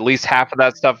then at least half of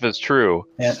that stuff is true.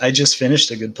 And I just finished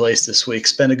A Good Place this week.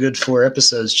 Spent a good 4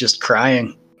 episodes just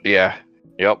crying. Yeah.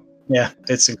 Yep. Yeah,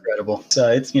 it's incredible. So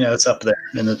it's up there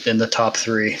in the top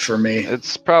 3 for me.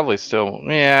 It's probably still.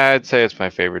 Yeah, I'd say it's my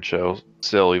favorite show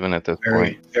still, even at this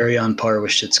Very, point. very on par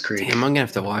with Schitt's Creek. Damn, I'm gonna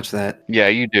have to watch that. Yeah,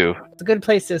 you do. The Good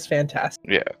Place is fantastic.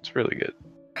 Yeah, it's really good.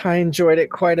 I enjoyed it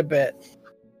quite a bit.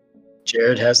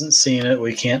 Jared hasn't seen it.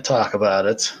 We can't talk about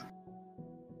it.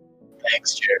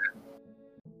 Thanks, Jared.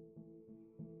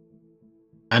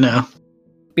 I know.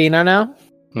 Bina now?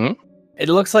 It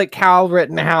looks like Cal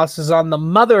Rittenhouse is on the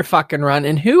motherfucking run.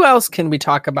 And who else can we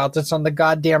talk about that's on the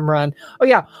goddamn run? Oh,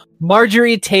 yeah.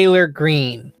 Marjorie Taylor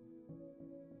Greene.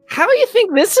 How do you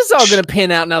think this is all going to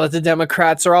pan out now that the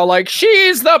Democrats are all like,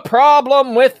 she's the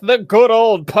problem with the good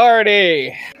old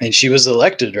party? And she was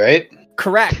elected, right?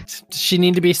 Correct. Does she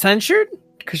need to be censured?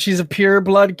 Because she's a pure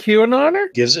blood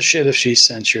QAnoner? Gives a shit if she's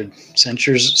censured.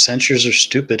 Censures are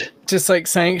stupid. Just like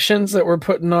sanctions that we're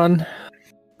putting on.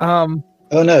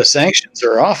 Oh no, sanctions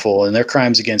are awful and they're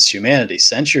crimes against humanity.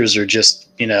 Censures are just,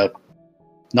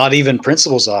 not even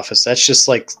principal's office. That's just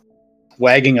like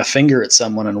wagging a finger at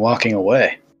someone and walking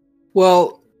away.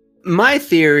 Well, my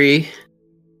theory,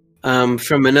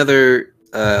 from another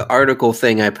article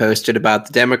thing I posted about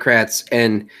the Democrats,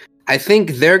 and I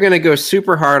think they're going to go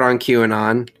super hard on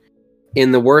QAnon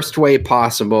in the worst way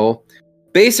possible,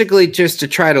 basically just to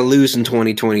try to lose in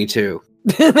 2022.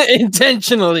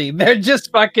 Intentionally. They're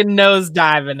just fucking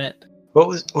nosediving it. What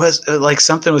was like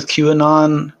something with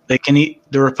QAnon?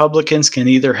 The Republicans can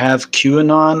either have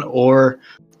QAnon or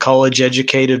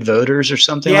college-educated voters or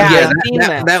something. Yeah, like I've seen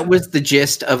that. That was the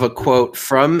gist of a quote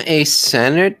from a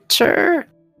senator.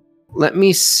 Let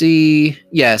me see.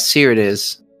 Yes, here it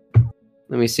is.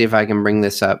 Let me see if I can bring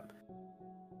this up.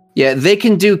 Yeah, they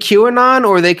can do QAnon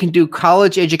or they can do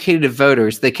college-educated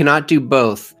voters. They cannot do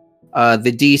both.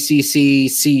 The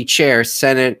DCCC chair,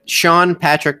 Senate Sean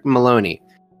Patrick Maloney.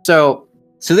 So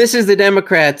this is the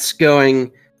Democrats going,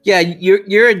 yeah,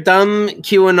 you're a dumb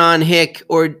QAnon hick,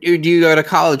 or do you go to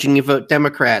college and you vote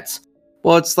Democrats?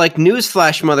 Well, it's like,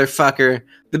 newsflash, motherfucker.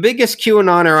 The biggest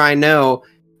QAnoner I know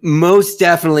most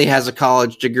definitely has a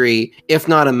college degree, if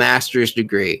not a master's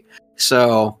degree.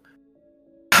 So,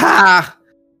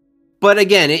 But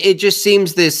again, it just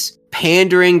seems this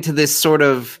pandering to this sort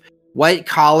of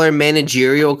white-collar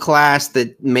managerial class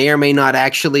that may or may not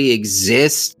actually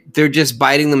exist. They're just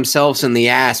biting themselves in the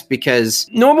ass because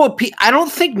I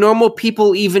don't think normal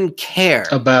people even care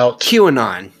about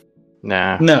QAnon.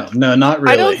 Nah. No, not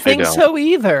really. I don't think don't. so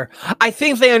either. I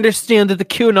think they understand that the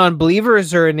QAnon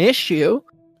believers are an issue.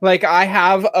 Like, I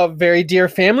have a very dear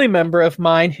family member of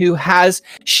mine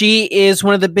she is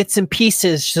one of the bits and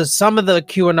pieces. So some of the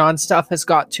QAnon stuff has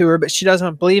got to her, but she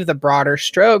doesn't believe the broader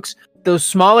strokes. Those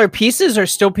smaller pieces are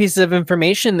still pieces of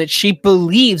information that she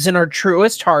believes in her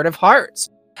truest heart of hearts.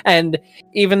 And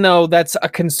even though that's a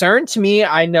concern to me,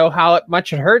 I know how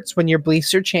much it hurts when your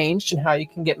beliefs are changed and how you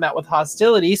can get met with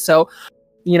hostility. So,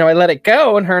 I let it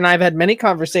go. And her and I have had many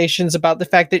conversations about the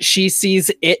fact that she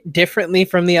sees it differently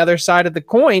from the other side of the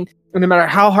coin. And no matter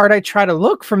how hard I try to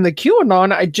look from the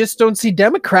QAnon, I just don't see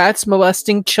Democrats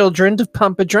molesting children to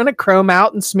pump adrenochrome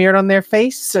out and smear it on their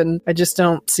face. And I just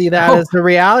don't see that as the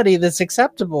reality that's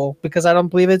acceptable because I don't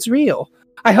believe it's real.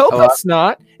 I hope it's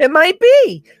not. It might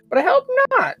be, but I hope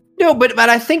not. No, but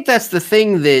I think that's the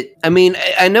thing that, I mean,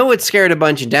 I know it scared a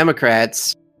bunch of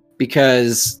Democrats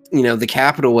because, the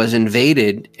Capitol was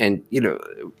invaded and,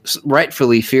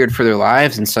 rightfully feared for their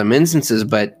lives in some instances.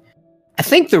 But I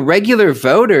think the regular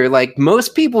voter, like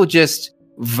most people just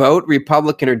vote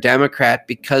Republican or Democrat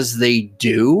because they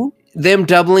do. Them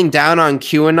doubling down on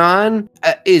QAnon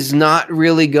is not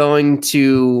really going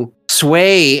to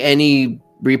sway any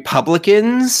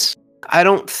Republicans, I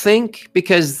don't think,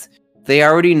 because they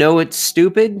already know it's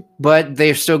stupid, but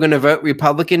they're still going to vote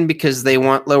Republican because they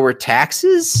want lower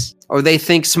taxes, or they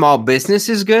think small business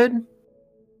is good.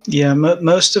 Yeah,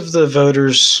 most of the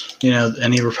voters,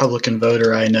 any Republican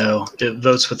voter I know, it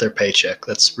votes with their paycheck.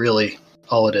 That's really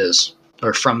all it is,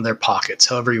 or from their pockets,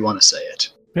 however you want to say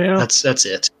it. Yeah. That's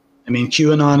it. I mean,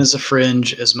 QAnon is a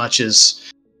fringe as much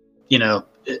as,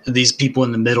 these people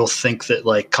in the middle think that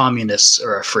like communists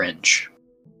are a fringe,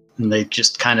 and they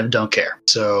just kind of don't care.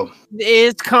 So,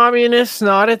 is communist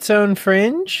not its own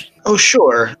fringe? Oh,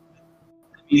 sure.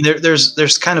 I mean,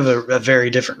 there's kind of a very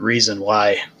different reason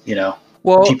why,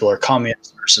 Well, people are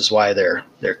communists versus why they're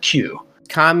Q.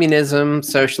 communism,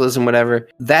 socialism, whatever,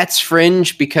 that's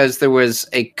fringe because there was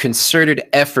a concerted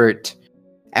effort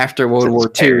after World War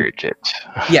II. Disparage it.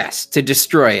 Yes, to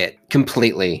destroy it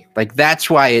completely. Like, that's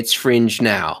why it's fringe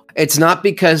now. It's not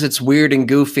because it's weird and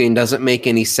goofy and doesn't make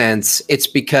any sense. It's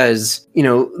because,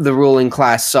 the ruling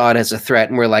class saw it as a threat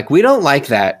and we're like, we don't like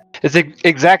that. It's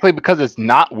exactly because it's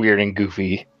not weird and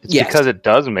goofy. It's Yes. because it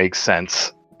does make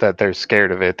sense that they're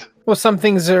scared of it. Well, some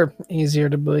things are easier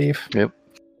to believe. Yep.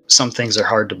 Some things are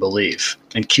hard to believe.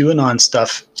 And QAnon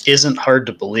stuff isn't hard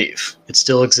to believe. It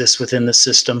still exists within the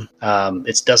system.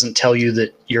 It doesn't tell you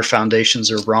that your foundations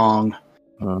are wrong.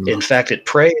 In fact, it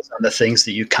preys on the things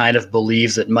that you kind of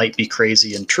believe that might be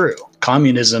crazy and true.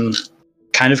 Communism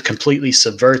kind of completely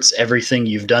subverts everything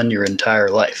you've done your entire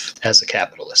life as a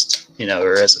capitalist,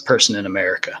 or as a person in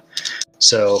America.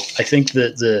 So I think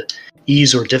that the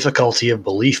ease or difficulty of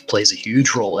belief plays a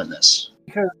huge role in this.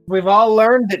 Because we've all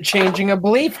learned that changing a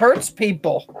belief hurts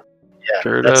people. Yeah,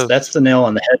 Sure does. that's the nail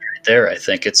on the head right there. I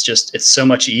think it's so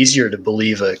much easier to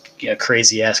believe a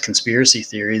crazy ass conspiracy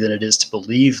theory than it is to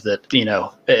believe that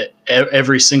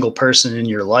every single person in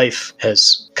your life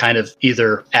has kind of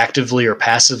either actively or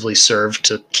passively served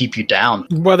to keep you down,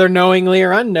 Whether knowingly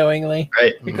or unknowingly.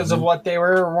 right? Because of what they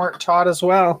were or weren't taught as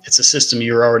well. It's a system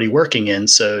you're already working in,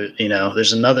 so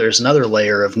there's another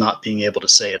layer of not being able to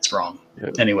say it's wrong.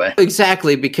 Yep. Anyway,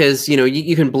 Exactly, because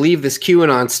you can believe this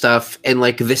QAnon stuff, and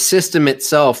like the system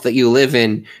itself that you live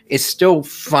in is still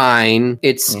fine.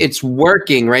 It's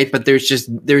working, right? But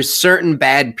there's certain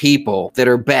bad people that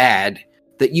are bad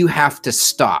that you have to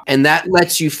stop, and that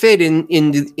lets you fit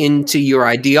into your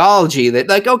ideology. That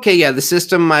like, okay, yeah, the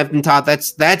system I've been taught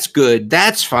that's good,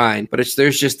 that's fine, but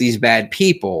there's just these bad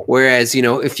people. Whereas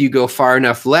if you go far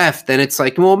enough left, then it's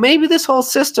like, well, maybe this whole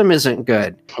system isn't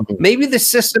good. Maybe the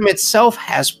system itself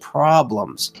has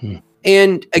problems.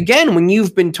 And again, when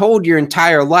you've been told your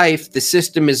entire life the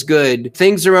system is good,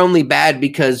 things are only bad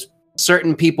because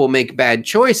certain people make bad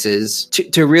choices,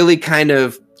 to really kind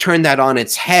of turn that on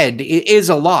its head, it is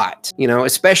a lot,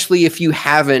 especially if you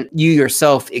haven't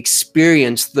yourself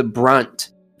experienced the brunt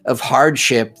of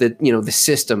hardship that the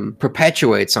system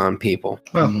perpetuates on people.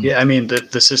 well, yeah, I mean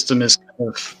the system is kind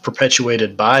of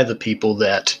perpetuated by the people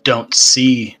that don't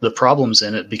see the problems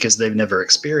in it because they've never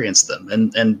experienced them,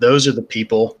 and those are the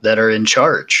people that are in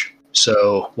charge.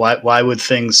 So why would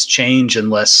things change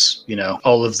unless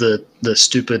all of the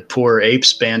stupid poor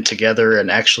apes band together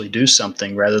and actually do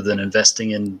something rather than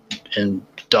investing in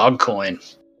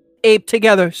Dogecoin? Ape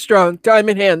together, strong,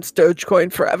 diamond hands,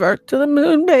 Dogecoin forever. To the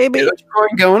moon, baby.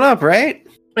 Dogecoin going up, right?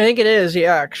 I think it is,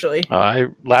 yeah, actually.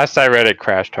 Last I read, it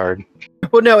crashed hard.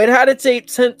 Well, no, it had its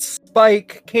 8-cent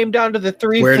spike, came down to the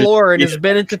 3 Where did- floor, and yeah. has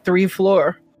been at the 3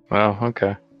 floor. Well,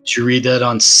 okay. Did you read that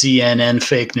on CNN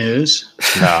fake news?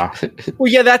 No.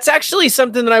 Well, yeah, that's actually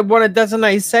something that I wanted. That's a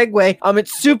nice segue.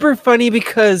 It's super funny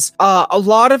because a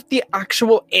lot of the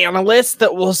actual analysts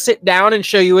that will sit down and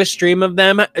show you a stream of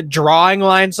them drawing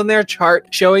lines on their chart,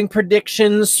 showing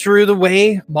predictions through the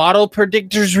way model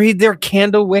predictors read their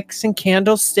candle wicks and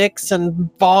candlesticks and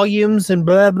volumes and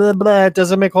blah, blah, blah. It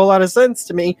doesn't make a whole lot of sense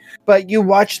to me. But you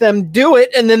watch them do it,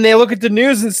 and then they look at the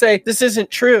news and say, this isn't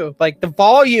true. Like, the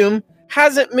volume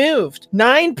hasn't moved.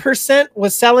 9%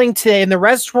 was selling today, and the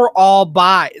rest were all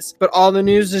buys. But all the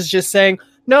news is just saying,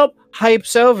 nope,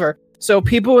 hype's over. So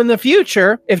people in the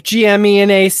future, if GME and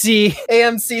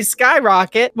AMC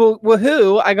skyrocket, well,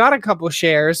 woohoo, I got a couple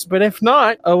shares. But if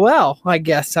not, oh well, I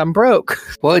guess I'm broke.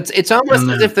 Well, it's almost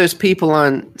And as then- if those people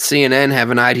on CNN have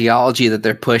an ideology that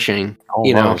they're pushing.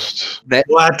 Almost.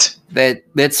 What?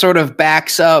 That sort of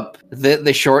backs up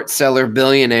the short seller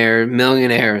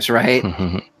millionaires, right?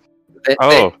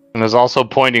 Oh, and is also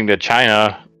pointing to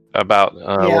China about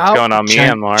Yeah. what's going on in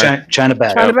Myanmar. China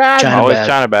bad. China bad. China Always bad.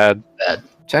 China bad.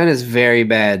 China's very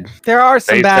bad. There are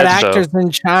some They bad said so. actors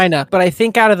in China, but I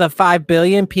think out of the 5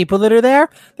 billion people that are there,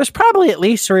 there's probably at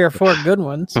least 3 or 4 good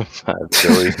ones.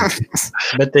 Silly.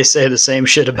 But they say the same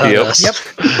shit about Yep. us.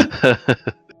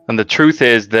 And the truth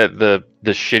is that the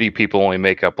shitty people only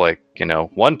make up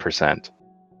 1%.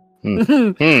 Makes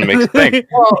you think.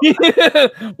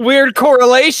 Weird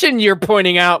correlation you're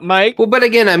pointing out, Mike. Well, but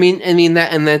again,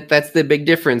 that's the big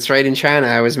difference, right? In China,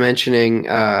 I was mentioning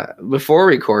before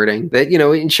recording that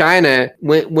in China,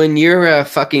 when you're a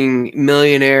fucking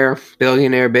millionaire,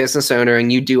 billionaire business owner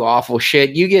and you do awful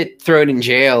shit, you get thrown in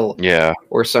jail, Yeah.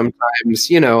 or sometimes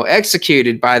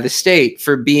executed by the state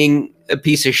for being a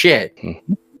piece of shit. Mhm.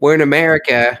 Where in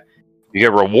America, You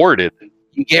get rewarded.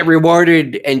 you get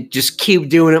rewarded and just keep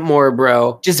doing it more,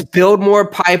 bro. Just build more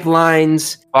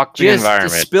pipelines. Fuck the Just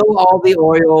environment. spill all the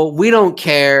oil. We don't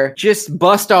care. Just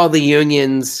bust all the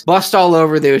unions. Bust all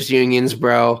over those unions,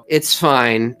 bro. It's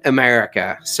fine,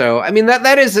 America. So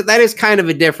that is kind of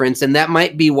a difference, and that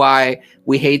might be why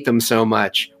we hate them so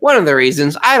much. One of the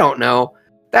reasons, I don't know.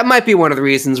 That might be one of the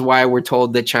reasons why we're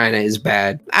told that China is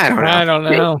bad. I don't know. I don't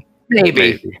know.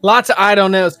 Maybe. Lots of I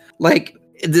don't knows. Like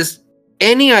this.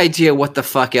 Any idea what the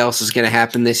fuck else is going to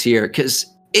happen this year? Because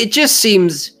it just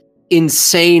seems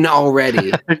insane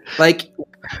already. Like,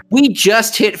 we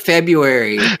just hit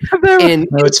February, and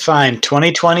No, it's fine.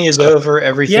 2020 is over.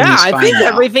 Everything Yeah, is I fine think now.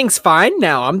 everything's fine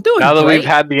now. I'm doing Now that great. we've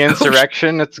had the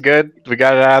insurrection, it's good. We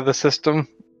got it out of the system.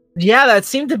 Yeah, that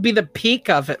seemed to be the peak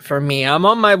of it for me. I'm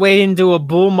on my way into a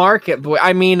bull market. A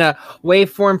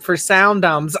waveform for sound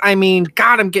domes.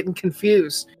 God, I'm getting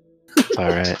confused. It's all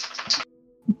right.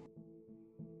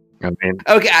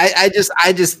 okay,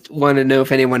 I just want to know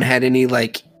if anyone had any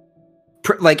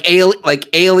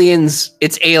aliens.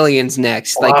 It's aliens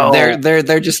next. Wow. Like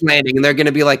they're just landing, and they're going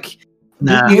to be like,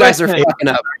 Nah, you guys are Listen. fucking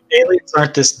up. aliens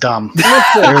aren't this dumb.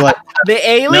 Listen, They're like, the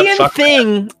alien fuck that.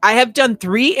 thing, I have done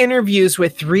 3 interviews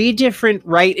with 3 different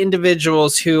right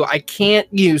individuals who I can't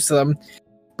use them,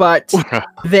 but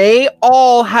they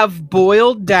all have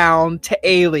boiled down to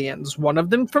aliens. One of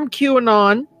them from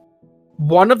QAnon,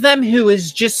 one of them who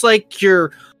is just like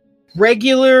your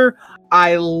regular,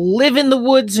 I live in the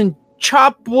woods and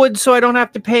chop wood so I don't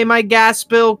have to pay my gas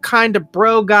bill kind of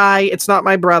bro guy. It's not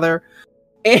my brother.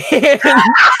 And Is it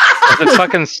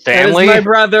fucking that is Stanley? my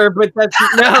brother, but that's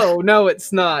no,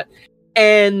 it's not.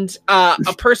 And a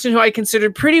person who I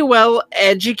considered pretty well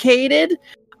educated,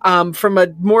 from a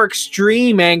more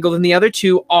extreme angle than the other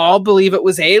 2, all believe it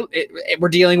was we're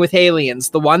dealing with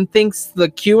aliens. The one thinks the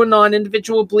QAnon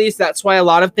individual believes that's why a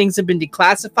lot of things have been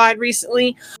declassified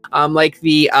recently, like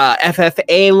the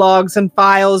FFA logs and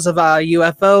files of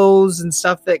UFOs and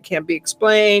stuff that can't be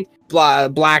explained.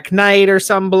 Black Knight or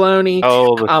some baloney.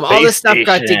 Oh, the All this stuff space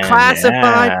got station,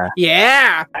 declassified.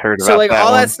 Yeah. I heard about So like that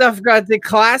all one. that stuff got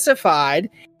declassified,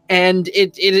 and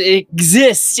it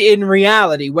exists in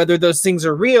reality. Whether those things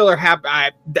are real or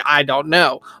I don't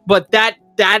know. But that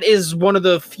is one of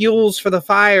the fuels for the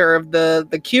fire of the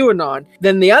QAnon.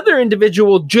 Then the other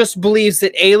individual just believes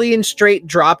that aliens straight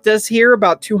dropped us here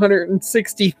about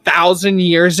 260,000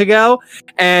 years ago,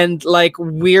 and like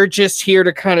we're just here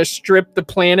to kind of strip the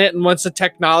planet, and once the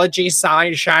technology's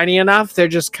shiny enough, they're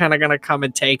just kind of gonna come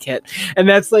and take it. And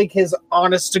that's like his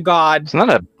honest to God. It's not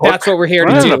a book. That's what we're here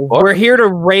Not to in a do. book. We're here to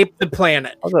rape the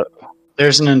planet.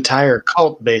 there's an entire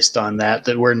cult based on that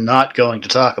we're not going to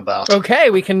talk about. Okay,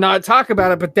 we cannot talk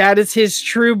about it, but that is his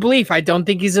true belief. I don't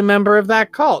think he's a member of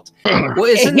that cult. Well,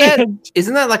 isn't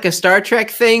that like a Star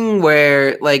Trek thing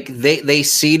where like they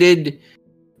seeded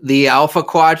the Alpha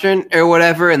Quadrant or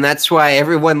whatever, and that's why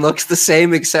everyone looks the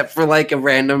same except for like a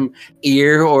random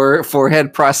ear or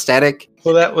forehead prosthetic?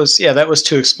 Well, that was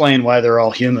to explain why they're all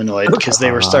humanoid, because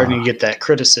they were starting to get that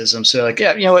criticism. So like,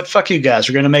 yeah, you know what? Fuck you guys.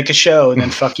 We're gonna make a show, and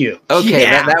then fuck you. Okay,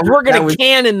 Yeah, we're that gonna was-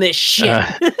 canon this shit.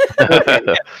 Yeah,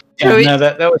 no,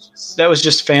 that was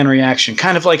just fan reaction,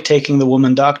 kind of like taking the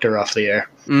woman doctor off the air.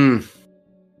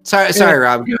 Sorry,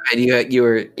 Rob. Go ahead.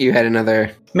 You had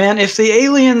another. Man, if the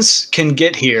aliens can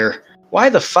get here, why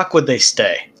the fuck would they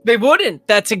stay? They wouldn't.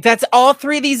 That's all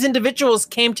 3 of these individuals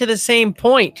came to the same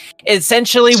point.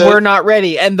 Essentially, So- we're not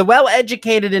ready. And the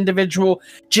well-educated individual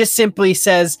just simply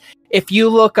says, if you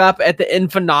look up at the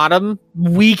infinitum,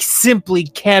 we simply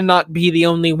cannot be the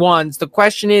only ones. The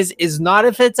question is not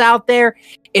if it's out there,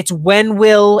 it's when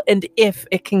will and if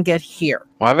it can get here.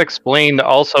 Well, I've explained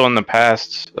also in the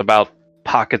past about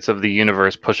pockets of the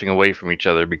universe pushing away from each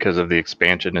other because of the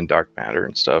expansion in dark matter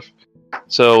and stuff.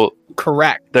 So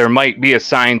Correct. there might be a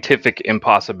scientific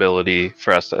impossibility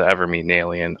for us to ever meet an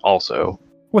alien also.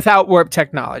 Without warp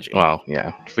technology. Well,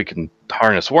 yeah, if we can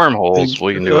harness wormholes,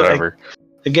 we can do whatever.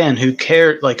 again, who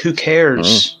cares? Like, who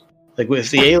cares? Like,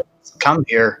 if the aliens come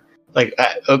here, like,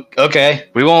 okay,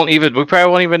 We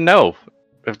probably won't even know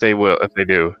if they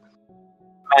do.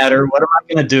 matter. What am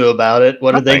I going to do about it?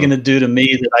 What are they Nothing. going to do to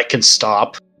me that I can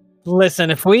stop? Listen,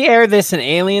 if we air this and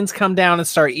aliens come down and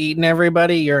start eating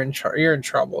everybody, you're in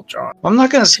trouble, John. I'm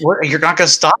not going to. You're not going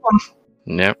to stop them.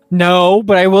 Yep. No,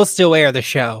 but I will still air the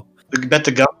show. I bet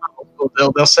the government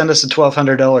they'll send us a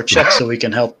 $1,200 check so we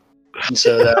can help.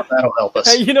 So that'll help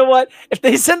us. Hey, you know what? If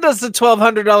they send us a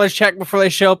 $1,200 check before they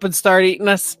show up and start eating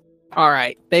us, all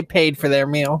right, they paid for their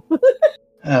meal.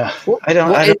 I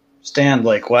don't understand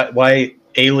like why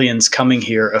aliens coming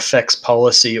here affects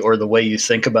policy or the way you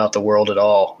think about the world at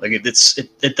all. Like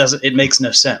it makes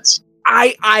no sense.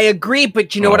 I agree,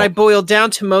 but you know what I boiled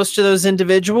down to most of those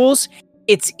individuals?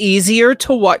 It's easier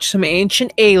to watch some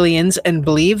ancient aliens and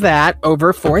believe that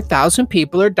over 4,000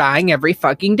 people are dying every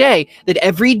fucking day. That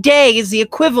every day is the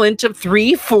equivalent of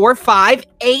 3, 4, 5,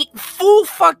 8 full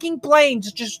fucking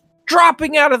planes just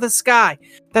dropping out of the sky.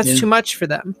 That's too much for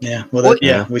them. Yeah. Well,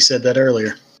 we said that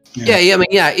earlier. Yeah,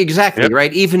 exactly. Yep.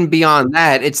 Right. Even beyond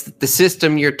that, it's the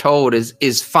system you're told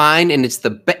is fine, and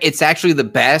it's actually the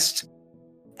best.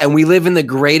 And we live in the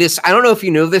greatest. I don't know if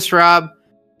you know this, Rob,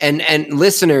 and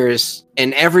listeners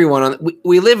and everyone.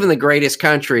 We live in the greatest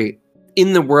country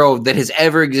in the world that has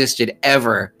ever existed,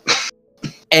 ever.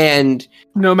 And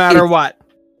no matter what,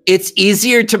 it's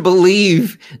easier to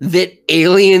believe that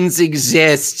aliens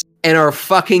exist and are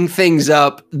fucking things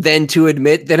up than to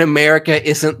admit that America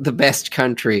isn't the best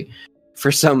country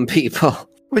for some people.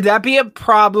 Would that be a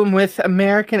problem with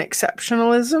American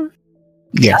exceptionalism?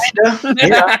 Yes.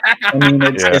 Yeah. I mean,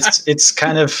 it's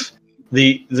kind of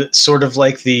the sort of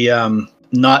like the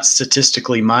not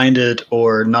statistically minded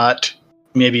or not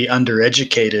maybe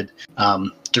undereducated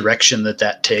direction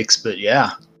that takes. But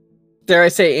yeah. Dare I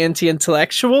say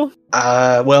anti-intellectual?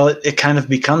 Well, it kind of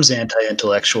becomes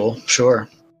anti-intellectual, sure.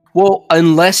 Well,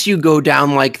 unless you go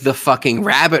down like the fucking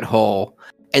rabbit hole,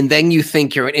 and then you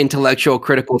think you're an intellectual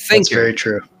critical thinker. That's very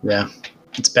true. Yeah.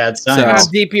 It's bad So science.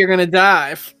 how deep you're going to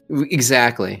dive.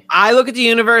 Exactly. I look at the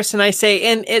universe and I say,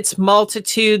 in its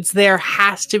multitudes, there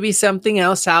has to be something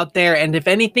else out there. And if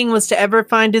anything was to ever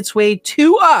find its way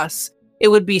to us, it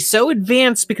would be so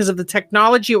advanced because of the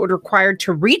technology it would require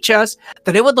to reach us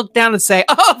that it would look down and say,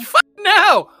 oh, fuck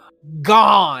no.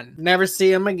 Gone. Never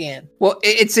see him again. Well,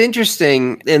 it's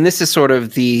interesting, and this is sort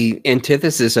of the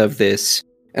antithesis of this.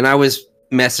 And I was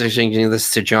messaging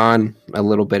this to John a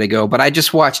little bit ago, but I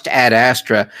just watched Ad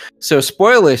Astra. So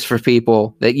spoilers for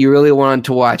people that you really wanted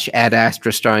to watch Ad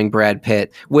Astra starring Brad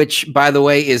Pitt, which, by the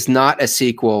way, is not a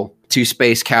sequel to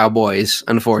Space Cowboys.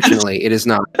 Unfortunately, it is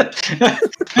not.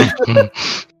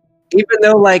 Even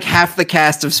though like half the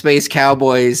cast of Space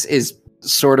Cowboys is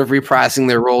sort of reprising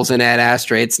their roles in Ad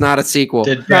Astra, it's not a sequel.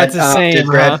 Did Brad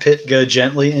Pitt go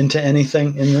gently into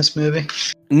anything in this movie?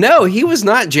 No, he was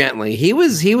not gently. He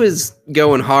was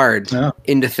going hard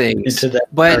into things. Into that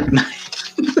but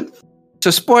so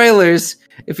spoilers,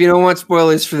 if you don't want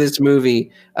spoilers for this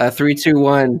movie, 3, 2,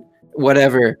 1,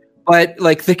 whatever. But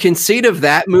like the conceit of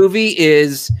that movie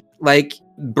is like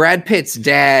Brad Pitt's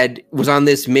dad was on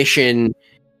this mission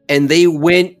and they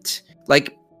went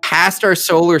like past our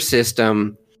solar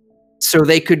system so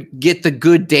they could get the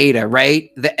good data, right?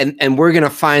 And we're going to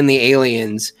find the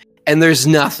aliens. And there's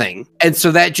nothing. And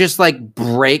so that just like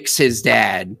breaks his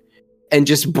dad and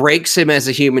just breaks him as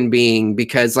a human being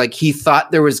because like he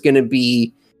thought there was going to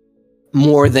be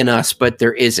more than us, but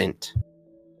there isn't.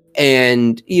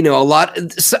 And, you know, a lot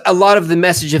of the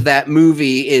message of that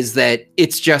movie is that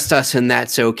it's just us and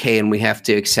that's okay. And we have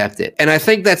to accept it. And I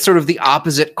think that's sort of the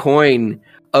opposite coin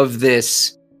of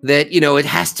this, that, you know, it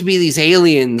has to be these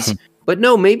aliens. But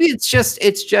no, maybe it's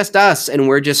just us and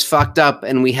we're just fucked up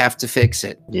and we have to fix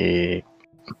it. Yeah.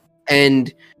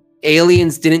 And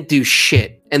aliens didn't do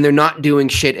shit and they're not doing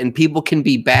shit and people can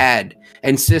be bad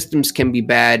and systems can be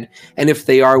bad. And if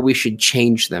they are, we should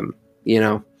change them, you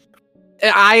know?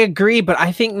 I agree, but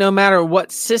I think no matter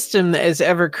what system that is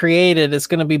ever created, it's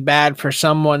going to be bad for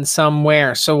someone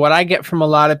somewhere. So what I get from a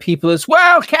lot of people is,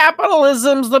 well,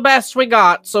 capitalism's the best we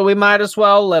got, so we might as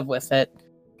well live with it.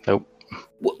 Nope.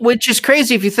 Which is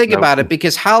crazy if you think about it,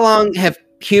 because how long have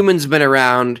humans been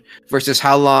around versus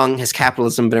how long has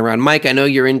capitalism been around? Mike, I know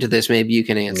you're into this. Maybe you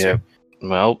can answer. Yeah.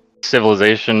 Well,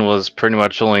 civilization was pretty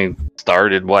much only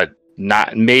started,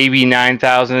 maybe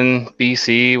 9,000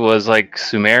 BC was like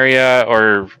Sumeria,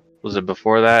 or was it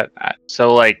before that?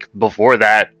 So like before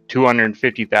that,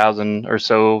 250,000 or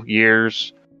so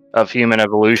years of human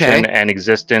evolution and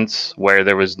existence where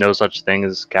there was no such thing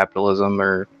as capitalism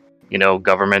or, you know,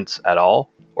 governments at all,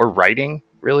 or writing,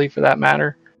 really, for that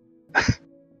matter.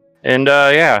 And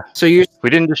yeah, So you're we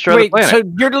didn't destroy Wait, the planet. so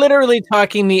you're literally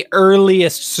talking the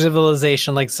earliest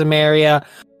civilization, like Samaria,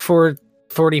 for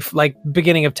 40, like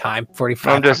beginning of time,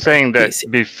 45. I'm just saying that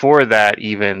BC. before that,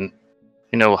 even,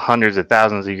 hundreds of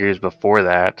thousands of years before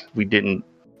that, we didn't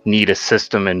need a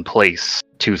system in place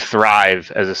to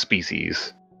thrive as a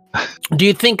species. Do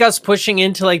you think us pushing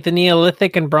into like the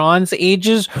Neolithic and Bronze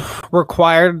Ages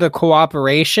required the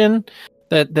cooperation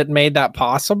that made that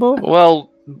possible?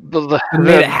 Well, the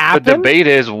Made it happen? debate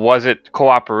is, was it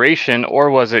cooperation or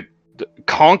was it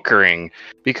conquering?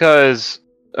 Because,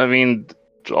 I mean,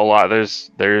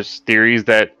 there's theories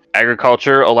that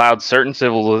agriculture allowed certain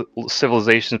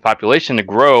civilizations' population to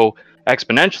grow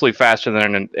exponentially faster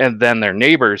than their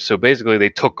neighbors. So basically, they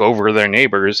took over their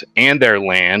neighbors and their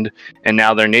land, and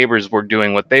now their neighbors were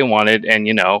doing what they wanted, and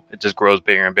it just grows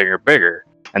bigger and bigger and bigger.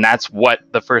 And that's what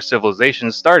the first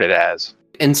civilization started as.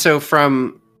 And so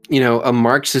from, a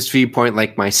Marxist viewpoint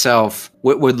like myself,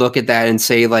 would look at that and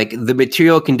say, like, the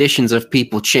material conditions of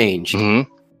people changed.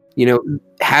 Mm-hmm.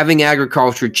 Having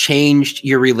agriculture changed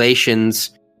your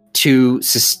relations to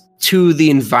the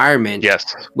environment,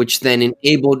 Yes. which then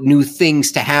enabled new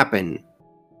things to happen.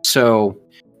 So,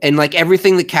 and like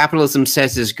everything that capitalism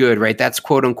says is good, right? That's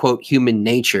quote unquote human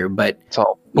nature. But, It's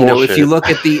all if you look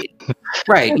at the,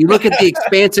 right, you look at the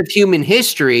expanse of human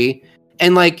history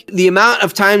and like the amount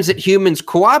of times that humans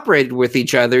cooperated with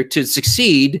each other to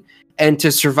succeed and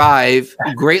to survive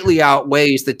greatly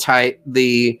outweighs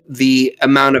the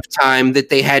amount of time that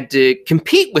they had to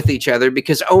compete with each other,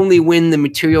 because only when the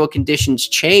material conditions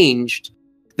changed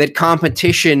that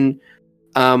competition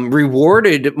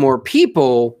rewarded more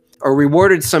people, or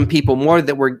rewarded some people more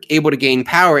that were able to gain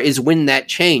power, is when that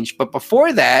changed. But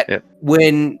before that,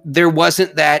 when there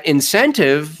wasn't that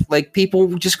incentive, like people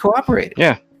just cooperated.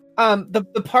 Yeah.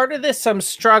 The part of this I'm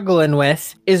struggling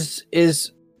with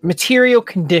is material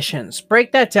conditions.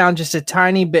 Break that down just a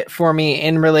tiny bit for me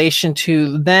in relation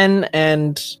to then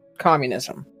and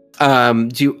communism.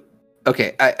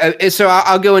 Okay, so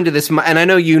I'll go into this, and I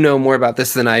know you know more about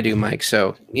this than I do, Mike.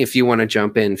 So if you want to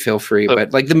jump in, feel free.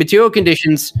 But like the material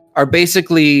conditions are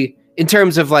basically, in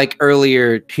terms of like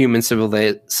earlier human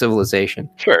civilization.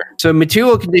 Sure. So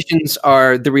material conditions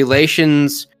are the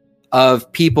relations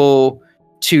of people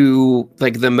to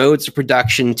like the modes of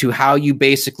production, to how you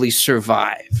basically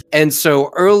survive. And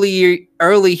so early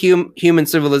human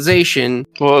civilization.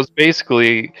 Well, it's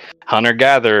basically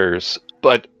hunter-gatherers.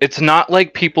 But it's not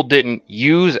like people didn't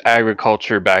use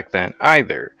agriculture back then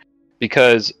either,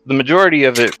 because the majority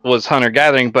of it was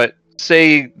hunter-gathering. But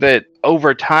say that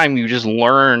over time you just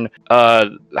learn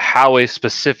how a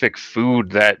specific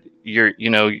food that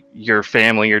your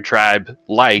family, your tribe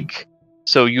like,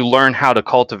 so you learn how to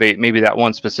cultivate maybe that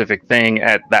one specific thing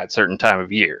at that certain time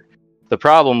of year. The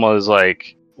problem was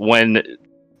like when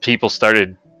people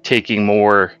started taking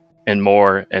more and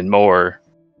more and more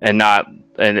and not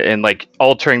and like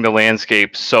altering the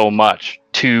landscape so much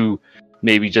to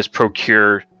maybe just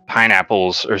procure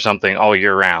pineapples or something all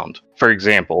year round, for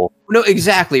example. No,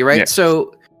 exactly, right? Yeah.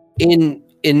 So in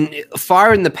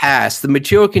far in the past, the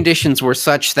material conditions were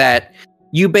such that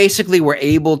you basically were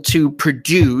able to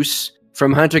produce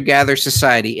from hunter-gatherer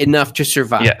society enough to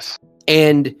survive. Yes.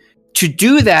 And to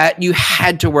do that, you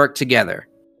had to work together.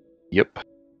 Yep.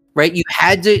 Right? You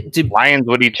had to lions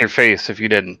would eat your face if you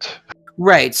didn't.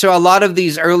 Right. So a lot of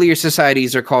these earlier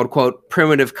societies are called, quote,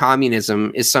 primitive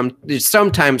communism is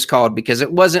sometimes called, because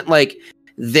it wasn't like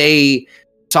they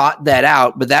sought that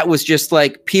out, but that was just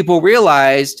like people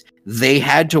realized they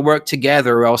had to work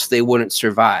together or else they wouldn't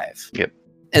survive. Yep.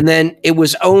 And then it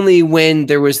was only when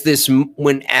there was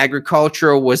when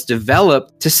agriculture was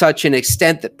developed to such an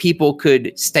extent that people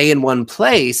could stay in one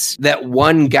place, that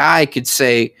one guy could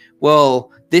say,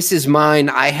 well, this is mine,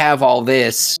 I have all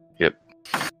this. Yep.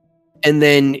 And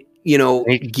then,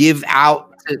 give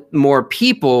out to more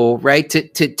people, right?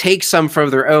 To take some for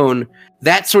their own.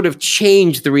 That sort of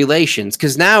changed the relations,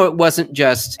 because now it wasn't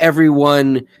just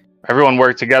everyone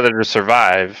worked together to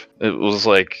survive. It was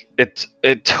like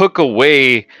it took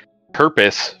away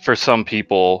purpose for some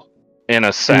people in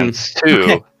a sense too.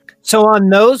 Okay. So on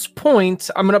those points,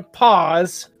 I'm going to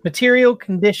pause. Material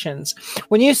conditions.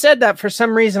 When you said that, for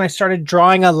some reason, I started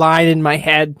drawing a line in my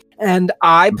head, and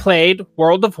I played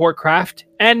World of Warcraft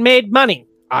and made money.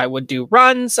 I would do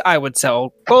runs. I would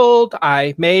sell gold.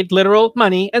 I made literal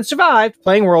money and survived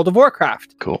playing World of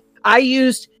Warcraft. Cool. I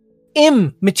used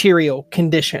immaterial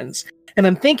conditions. And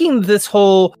I'm thinking this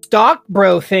whole stock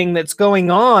bro thing that's going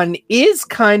on is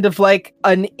kind of like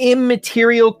an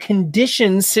immaterial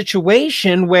condition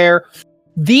situation where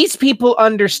these people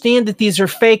understand that these are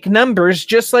fake numbers,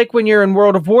 just like when you're in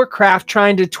World of Warcraft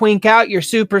trying to twink out your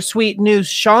super sweet new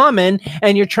shaman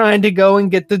and you're trying to go and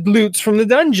get the loots from the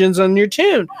dungeons on your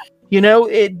tune. You know,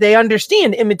 they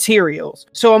understand immaterials.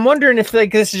 So I'm wondering if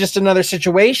like this is just another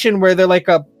situation where they're like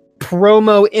a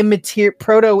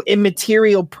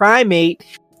proto-immaterial primate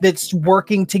that's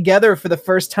working together for the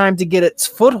first time to get its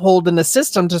foothold in the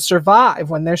system to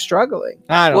survive when they're struggling.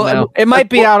 I don't know. It might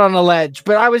be out on a ledge,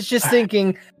 but I was just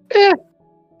thinking,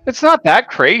 it's not that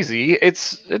crazy.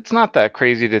 It's not that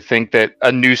crazy to think that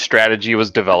a new strategy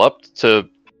was developed to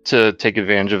take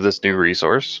advantage of this new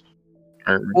resource.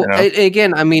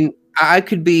 Again, I mean, I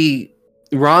could be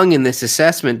wrong in this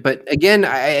assessment, but again,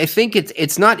 I think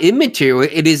it's not immaterial.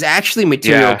 It is actually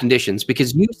material conditions,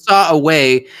 because you saw a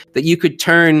way that you could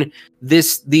turn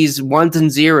these ones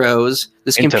and zeros,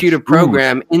 this into computer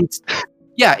program,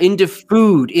 into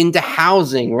food, into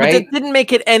housing, right? But it didn't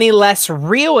make it any less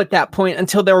real at that point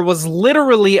until there was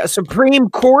literally a Supreme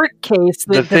Court case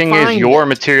that the thing is, your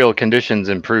material conditions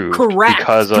improved. Correct.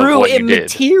 Because of through what you did.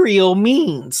 immaterial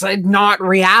means, not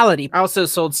reality. I also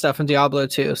sold stuff in Diablo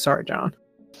 2. Sorry, John.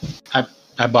 I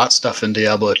bought stuff in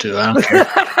Diablo 2. I don't care.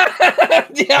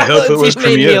 I hope it was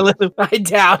from you. I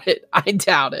doubt it. You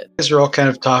guys are all kind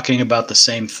of talking about the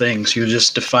same things. You're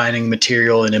just defining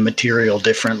material and immaterial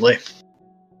differently.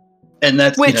 And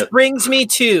that's brings me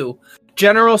to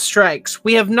general strikes.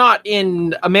 We have not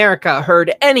in America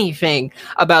heard anything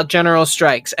about general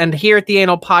strikes. And here at the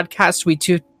Anal Podcast, we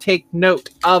too take note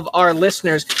of our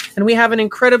listeners. And we have an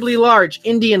incredibly large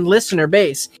Indian listener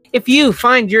base. If you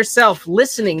find yourself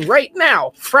listening right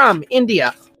now from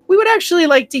India, we would actually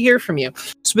like to hear from you.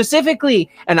 Specifically,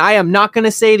 and I am not going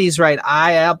to say these right,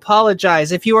 I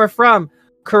apologize. If you are from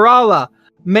Kerala,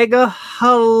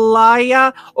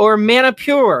 Meghalaya, or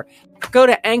Manipur, go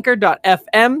to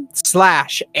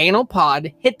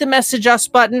anchor.fm/analpod, hit the message us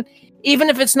button. Even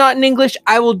if it's not in English,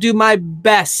 I will do my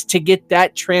best to get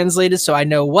that translated so I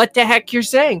know what the heck you're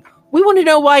saying. We want to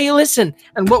know why you listen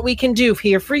and what we can do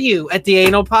here for you at the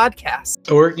Anal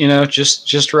Podcast. Or,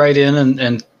 just write in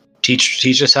and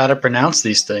teach us how to pronounce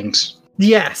these things.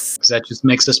 Yes. Because that just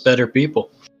makes us better people.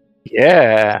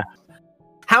 Yeah.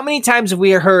 How many times have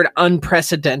we heard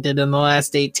unprecedented in the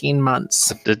last 18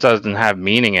 months? It doesn't have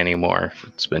meaning anymore.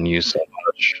 It's been used so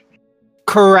much.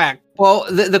 Correct. Well,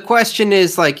 the question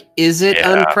is, is it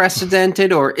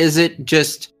unprecedented, or is it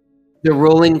just the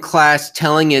ruling class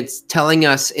telling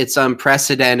us it's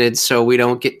unprecedented so we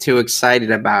don't get too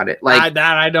excited about it?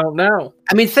 I don't know.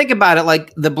 I mean, think about it.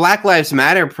 The Black Lives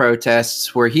Matter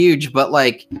protests were huge, but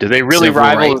do they really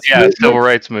rival? Civil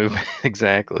rights movement.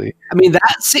 Exactly. I mean,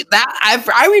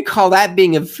 I recall that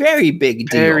being a very big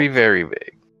deal. Very, very big.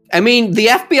 I mean, the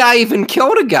FBI even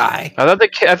killed a guy. I thought they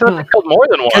killed more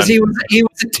than one. Because he was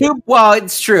a two. Well,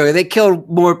 it's true. They killed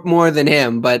more than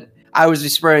him, but I was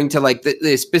referring to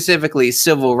the specifically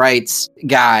civil rights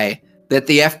guy that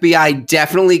the FBI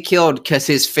definitely killed because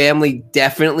his family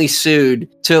definitely sued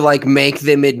to make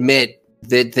them admit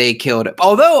that they killed him.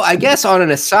 Although, I guess on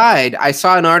an aside, I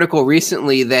saw an article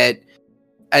recently that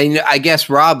I guess,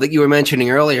 Rob, that you were mentioning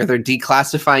earlier, they're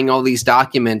declassifying all these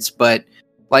documents, but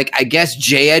I guess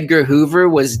J. Edgar Hoover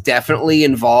was definitely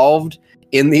involved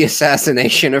in the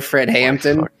assassination of Fred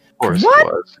Hampton. Of course What? It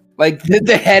was.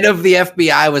 The head of the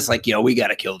FBI was yo, we got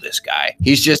to kill this guy.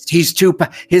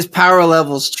 His power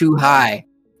level's too high.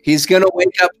 He's going to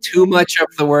wake up too much of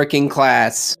the working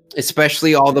class,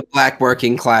 especially all the black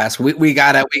working class. We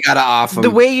gotta off him.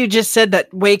 The way you just said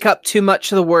that, wake up too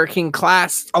much of the working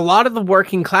class. A lot of the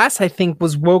working class, I think,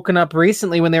 was woken up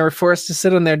recently when they were forced to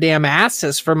sit on their damn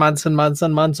asses for months and months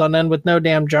and months on end with no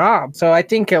damn job. So I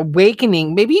think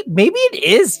awakening, maybe it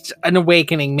is an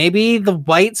awakening. Maybe the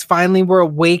whites finally were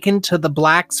awakened to the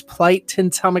blacks' plight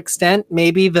to some extent.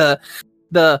 Maybe the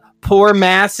poor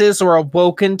masses are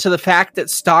awoken to the fact that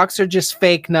stocks are just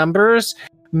fake numbers.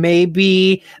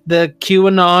 Maybe the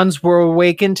QAnons were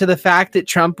awakened to the fact that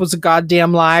Trump was a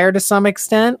goddamn liar to some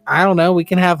extent. I don't know. We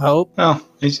can have hope. Well,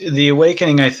 the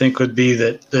awakening, I think, would be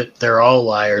that they're all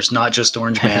liars, not just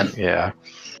Orange Man. Yeah.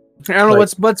 I don't know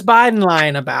what's Biden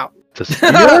lying about.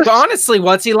 Honestly,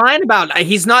 what's he lying about?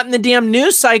 He's not in the damn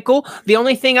news cycle. The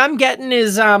only thing I'm getting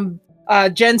is Jen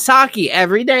Psaki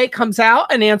every day comes out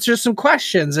and answers some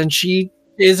questions, and she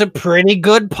is a pretty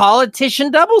good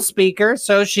politician double speaker,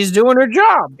 so she's doing her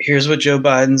job. Here's what Joe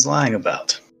Biden's lying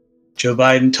about. Joe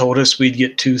Biden told us we'd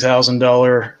get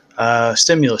 $2,000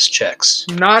 stimulus checks.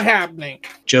 Not happening.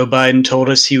 Joe Biden told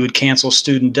us he would cancel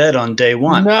student debt on day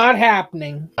one. Not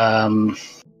happening.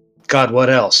 God,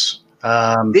 what else?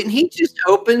 Didn't he just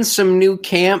open some new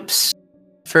camps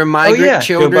for migrant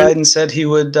Joe children? Biden said he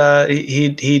would.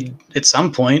 He at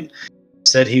some point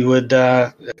said he would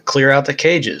clear out the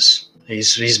cages.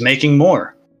 He's making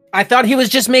more. I thought he was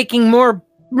just making more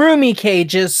roomy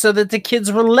cages so that the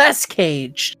kids were less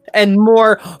caged and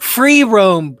more free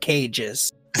roam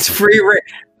cages. It's free.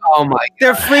 Oh my!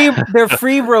 They're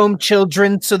free roam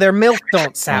children, so their milk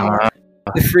don't sour.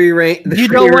 The free range. You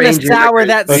don't want to sour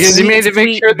that Because you made to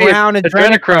make sure the brown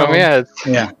adrenochrome,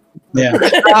 Yeah.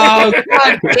 Oh,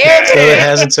 God damn So it it!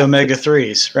 has its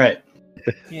omega-3s, right?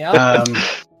 Yeah.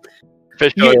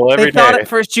 fish oil every They thought day. at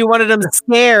first you wanted them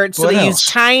scared, so What they else? used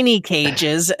tiny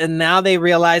cages, and now they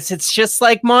realize it's just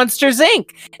like Monsters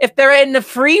Inc. If they're in a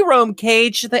free roam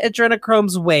cage, the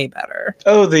adrenochrome's way better.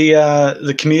 Oh,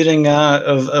 the commuting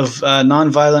of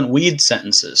nonviolent weed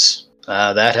sentences.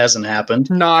 That hasn't happened.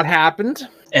 Not happened.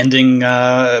 Ending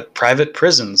private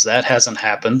prisons. That hasn't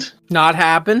happened. Not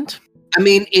happened. I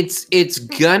mean, it's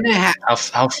gonna happen.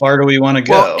 How far do we want to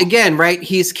go? Well, again, right?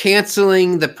 He's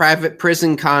canceling the private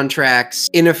prison contracts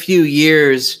in a few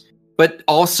years, but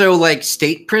also like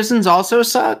state prisons also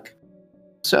suck.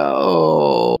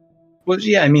 So Well,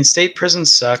 yeah, I mean, state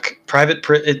prisons suck.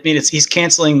 He's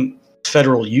canceling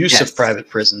federal use Yes. of private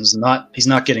prisons. He's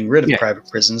not getting rid of Yeah. private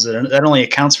prisons. That only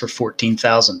accounts for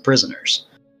 14,000 prisoners.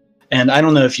 And I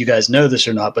don't know if you guys know this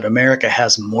or not, but America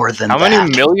has more than How that.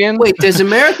 many million? wait, does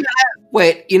America have,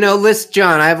 wait? Listen,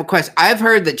 John, I have a question. I've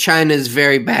heard that China is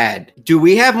very bad. Do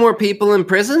we have more people in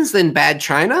prisons than bad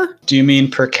China? Do you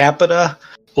mean per capita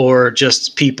or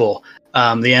just people?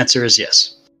 The answer is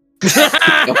yes.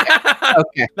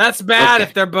 Okay. That's bad Okay.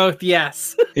 if they're both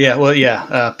yes. Yeah, well,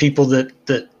 yeah. People that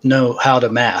know how to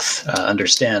math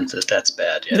understand that that's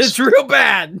bad. Yes. It's real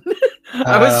bad.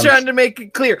 I was Um, trying to make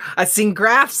it clear. I've seen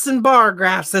graphs and bar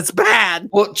graphs. That's bad.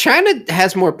 Well, China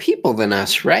has more people than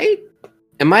us, right?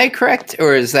 Am I correct,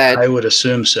 or is that? I would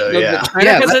assume so. Look, Yeah. China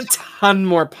Yeah, has a that's- ton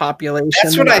more population.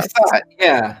 That's what than I us. thought.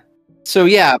 Yeah. So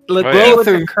yeah, Let's Oh, go yeah. with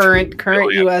the Both current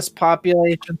billion. U.S.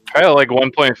 population. Probably like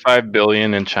 1.5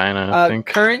 billion in China, I think.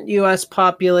 Current U.S.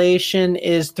 population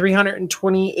is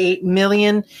 328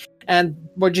 million. And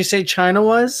what'd you say China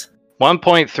was?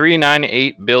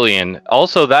 1.398 billion.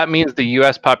 Also, that means the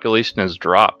U.S. population has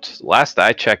dropped. Last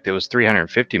I checked, it was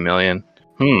 350 million.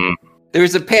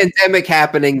 there's a pandemic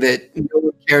happening that no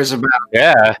one cares about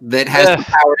Yeah, that has Yeah. the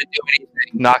power to do anything.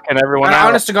 knocking everyone out.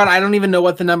 Honest to God, I don't even know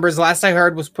what the numbers. Last I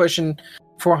heard was pushing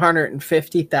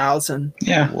 450,000.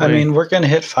 Yeah. I Boy. mean, we're going to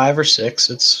hit 5 or 6.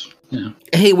 It's,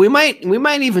 Hey, we might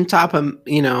even top a.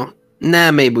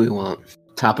 Maybe we won't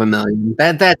top 1 million.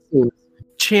 That seems.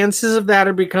 Chances of that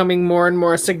are becoming more and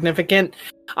more significant.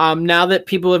 Now that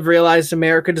people have realized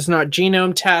America does not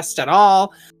genome test at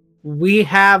all, we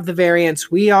have the variants.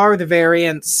 We are the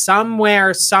variants.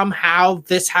 Somewhere, somehow,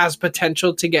 this has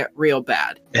potential to get real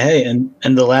bad. hey, and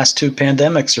the last 2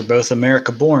 pandemics are both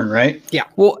America born, right?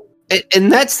 Well,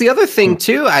 and that's the other thing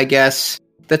too. I guess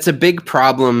that's a big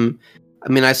problem. I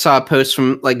mean, I saw a post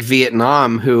from like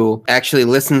Vietnam who actually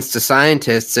listens to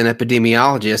scientists and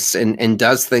epidemiologists and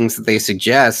does things that they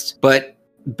suggest, but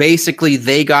basically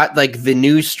they got like the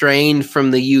new strain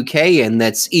from the UK and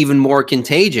that's even more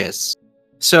contagious.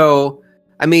 So,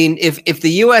 I mean, if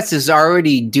the US is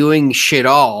already doing shit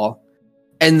all,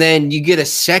 and then you get a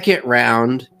second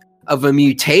round of a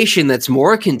mutation that's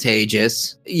more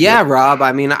contagious, yeah, Rob,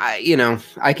 I mean,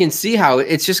 I can see how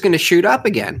it's just going to shoot up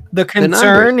again. The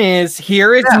concern is,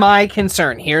 here is my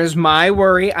concern. Here's my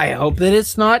worry. I hope that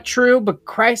it's not true, but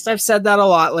Christ, I've said that a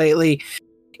lot lately,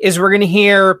 is we're going to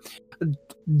hear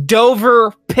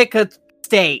Dover pick a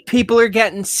state. People are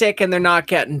getting sick and they're not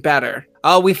getting better.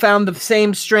 Oh, we found the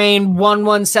same strain,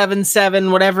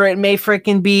 1177, whatever it may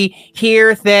freaking be,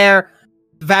 here, there.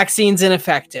 Vaccine's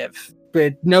ineffective,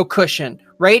 but no cushion.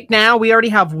 Right now, we already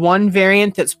have one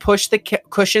variant that's pushed the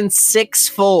cushion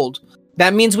 6-fold.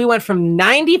 That means we went from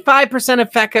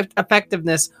 95%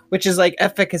 effectiveness, which is like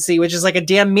efficacy, which is like a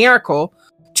damn miracle,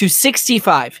 to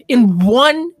 65 in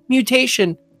one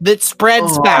mutation that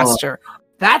spreads faster.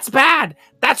 That's bad.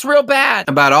 That's real bad.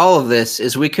 About all of this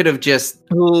is we could have just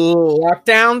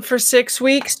Lockdown for 6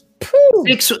 weeks. Phew.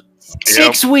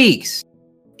 6 weeks.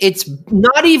 It's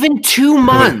not even 2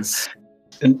 months.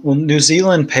 And, well, New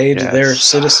Zealand paid Yes. their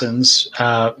citizens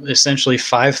essentially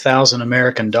 $5,000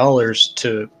 American dollars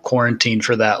to quarantine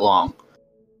for that long.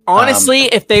 Honestly,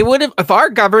 if our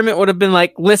government would have been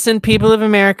like, listen, people of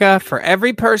America, for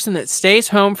every person that stays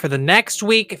home for the next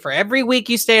week, for every week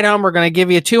you stay at home, we're going to give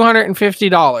you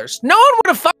 $250. No one would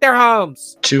have fucked their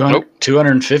homes.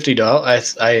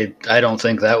 $250. I don't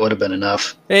think that would have been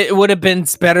enough. It would have been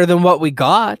better than what we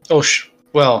got. Oh,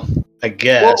 well, I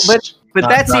guess. But not,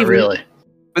 that's not even really.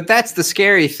 But that's the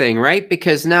scary thing, right?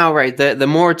 Because now, right, the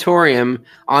moratorium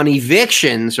on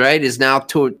evictions, right, is now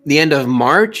to the end of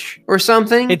March or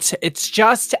something. It's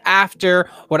just after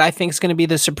what I think is going to be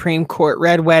the Supreme Court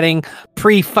red wedding,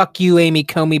 pre-fuck you, Amy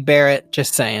Comey Barrett.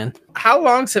 Just saying. How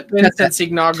long's it been since the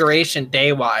inauguration,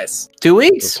 day-wise? 2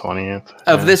 weeks The 20th.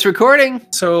 of this recording.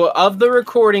 So of the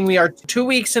recording, we are 2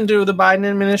 weeks into the Biden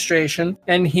administration,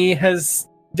 and he has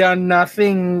done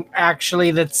nothing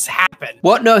actually that's happened.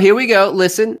 What? No, here we go.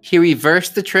 Listen, he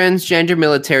reversed the transgender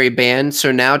military ban,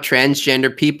 so now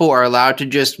transgender people are allowed to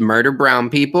just murder brown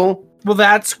people. Well,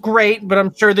 that's great, but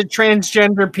I'm sure the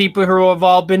transgender people who have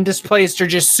all been displaced are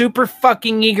just super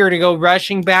fucking eager to go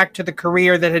rushing back to the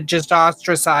career that had just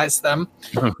ostracized them.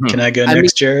 Can I go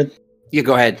next, Jared? You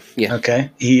go ahead. Yeah.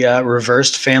 Okay. He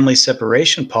reversed family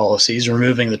separation policies,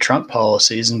 removing the Trump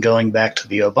policies and going back to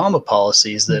the Obama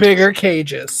policies that Bigger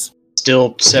cages.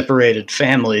 still separated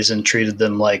families and treated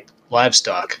them like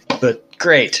livestock. But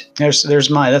great.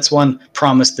 That's one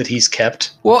promise that he's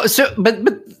kept. Well, so but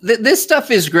this stuff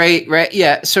is great, right?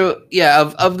 Yeah. So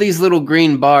yeah, of these little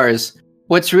green bars,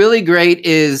 what's really great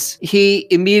is he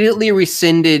immediately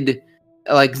rescinded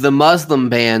like the Muslim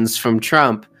bans from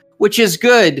Trump, which is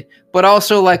good, but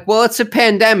also like, well, it's a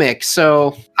pandemic,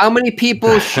 so how many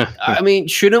people? I mean,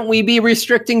 shouldn't we be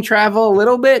restricting travel a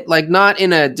little bit? Like, not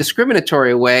in a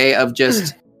discriminatory way of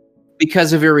just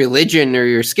because of your religion or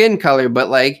your skin color, but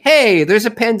like, hey, there's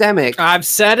a pandemic. I've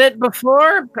said it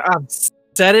before. I've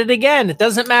said it again. It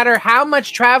doesn't matter how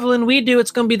much traveling we do.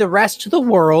 It's going to be the rest of the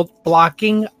world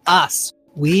blocking us.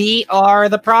 We are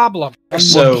the problem.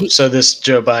 So this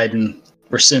Joe Biden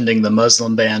rescinding the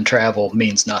Muslim ban travel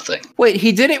means nothing. Wait,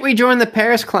 he didn't rejoin the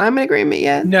Paris Climate Agreement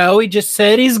yet? No, he just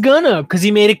said he's gonna, because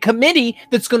he made a committee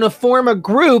that's gonna form a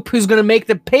group who's gonna make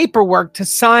the paperwork to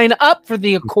sign up for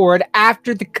the accord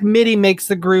after the committee makes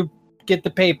the group get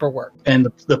the paperwork. And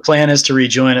the plan is to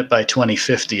rejoin it by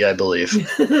 2050, I believe.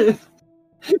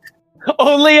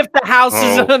 Only if the House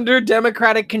is under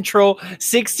Democratic control,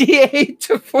 68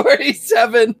 to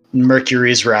 47.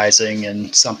 Mercury's rising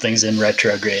and something's in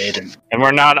retrograde. And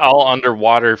we're not all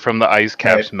underwater from the ice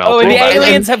caps melting. Oh, and the by then.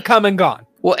 aliens have come and gone.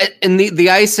 Well, and the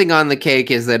icing on the cake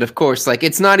is that, of course, like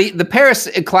it's not the Paris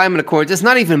Climate Accords. It's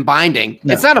not even binding.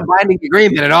 No. It's not a binding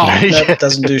agreement at all. That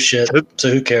doesn't do shit.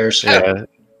 So who cares? Yeah.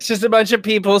 It's just a bunch of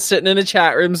people sitting in a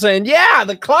chat room saying, yeah,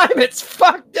 the climate's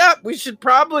fucked up. We should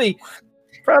probably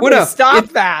stop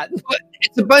that.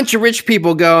 It's a bunch of rich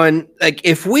people going, like,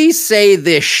 if we say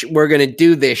this, we're going to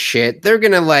do this shit, they're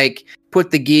going to, like,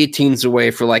 put the guillotines away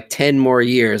for, like, 10 more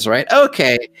years, right?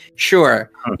 Okay,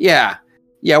 sure. Yeah,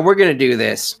 we're going to do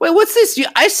this. Wait, what's this?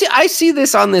 I see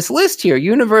this on this list here.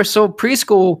 Universal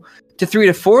preschool to 3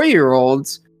 to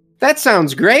 4-year-olds. That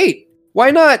sounds great.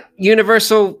 Why not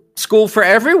universal school for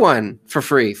everyone for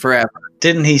free forever?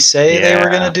 Didn't he say they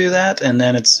were going to do that? And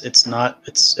then it's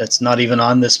not even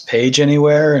on this page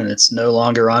anywhere, and it's no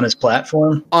longer on his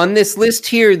platform. On this list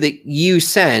here that you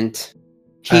sent,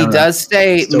 he does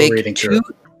say make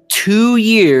 2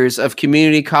 years of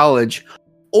community college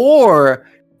or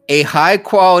a high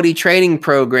quality training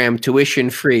program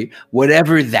tuition free,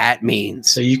 whatever that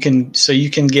means. So you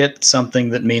can get something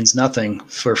that means nothing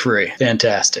for free.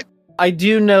 Fantastic. I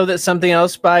do know that something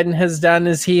else Biden has done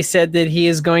is he said that he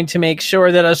is going to make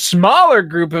sure that a smaller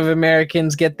group of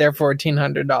Americans get their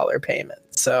 $1,400 payment.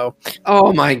 So,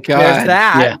 oh my God, there's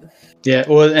that. Yeah.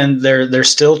 Well, and they're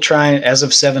still trying, as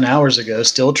of 7 hours ago,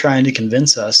 still trying to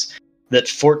convince us that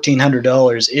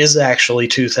 $1,400 is actually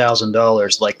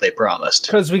 $2,000, like they promised.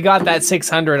 Because we got that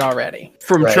 $600 already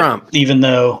from Trump, even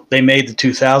though they made the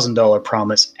 $2,000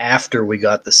 promise after we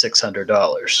got the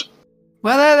 $600.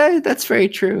 Well, that's very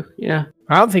true. Yeah.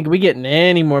 I don't think we're getting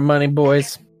any more money,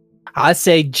 boys. I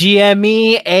say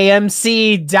GME,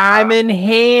 AMC, Diamond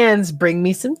Hands, bring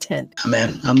me some tent.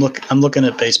 Man, I'm looking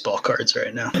at baseball cards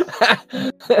right now.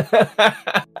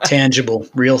 Tangible,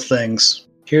 real things.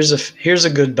 Here's a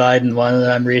good Biden one that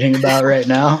I'm reading about right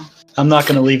now. I'm not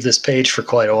going to leave this page for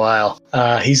quite a while.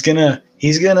 He's gonna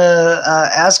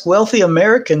ask wealthy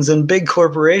Americans and big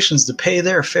corporations to pay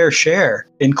their fair share,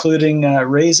 including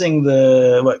raising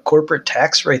the corporate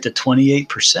tax rate to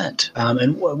 28%.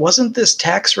 And wasn't this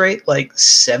tax rate like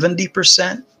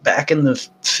 70% back in the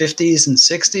 50s and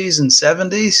 60s and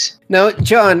 70s? No,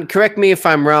 John, correct me if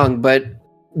I'm wrong, but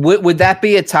would that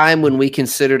be a time when we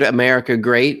considered America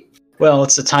great? Well,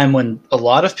 it's a time when a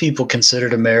lot of people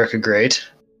considered America great.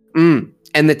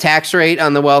 And the tax rate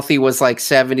on the wealthy was like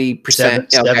 70%.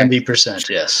 70%,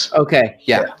 yes. Okay,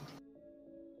 yeah.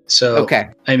 So, Okay.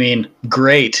 I mean,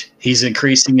 great. He's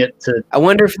increasing it to. I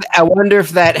wonder if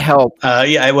that helped.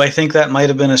 I think that might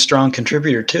have been a strong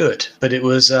contributor to it. But it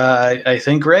was, I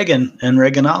think, Reagan and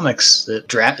Reaganomics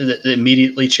that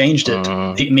immediately changed it.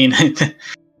 I mean,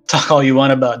 talk all you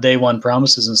want about day one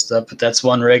promises and stuff, but that's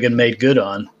one Reagan made good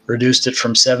on. Reduced it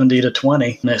from 70 to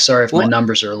 20. Sorry if my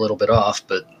numbers are a little bit off,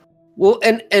 but. Well,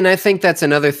 and I think that's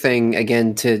another thing,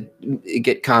 again, to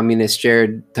get communist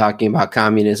Jared talking about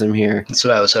communism here. That's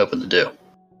what I was hoping to do.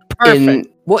 Perfect.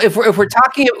 If we're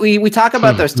talking, we talk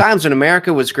about those times when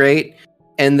America was great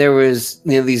and there was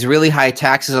these really high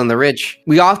taxes on the rich.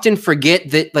 We often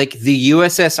forget that like the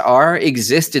USSR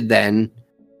existed then,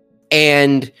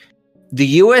 and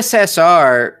the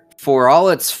USSR, for all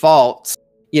its faults,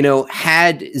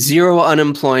 had zero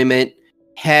unemployment,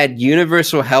 had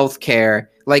universal health care,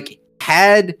 like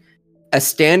had a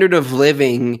standard of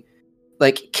living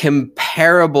like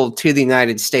comparable to the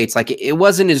United States. Like it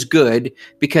wasn't as good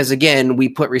because, again, we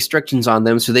put restrictions on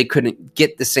them so they couldn't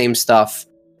get the same stuff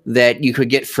that you could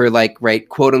get for like, right,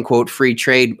 quote unquote, free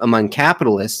trade among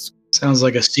capitalists. Sounds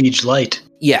like a Siege Light.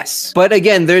 Yes. But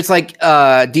again, there's like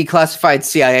declassified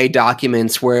CIA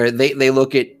documents where they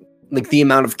look at like the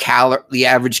amount of the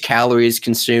average calories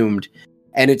consumed,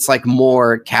 and it's like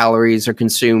more calories are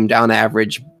consumed on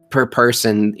average per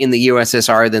person in the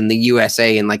USSR than the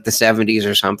USA in like the 70s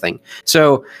or something.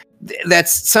 So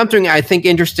that's something I think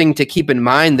interesting to keep in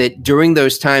mind, that during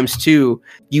those times too,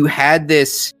 you had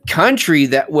this country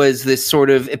that was this sort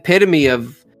of epitome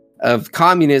of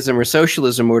communism or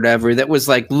socialism or whatever, that was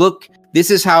like, look,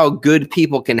 this is how good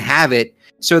people can have it.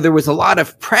 So there was a lot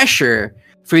of pressure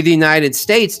for the United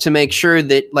States to make sure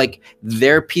that like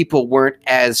their people weren't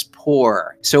as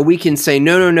poor. So we can say,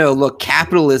 no, look,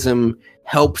 capitalism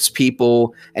helps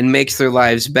people and makes their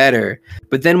lives better.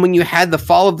 But then when you had the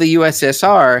fall of the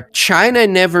USSR, China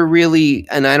never really,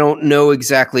 and I don't know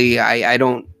exactly, I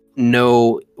don't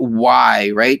know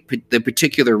why, right? The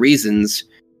particular reasons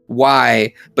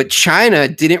why, but China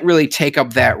didn't really take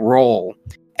up that role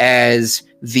as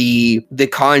the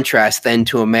contrast then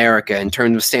to America in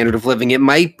terms of standard of living. It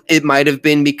might have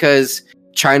been because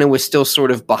China was still sort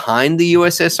of behind the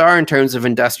USSR in terms of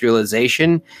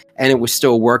industrialization, and it was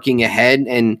still working ahead.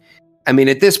 And I mean,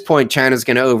 at this point, China's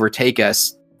going to overtake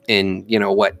us in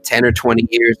 10 or 20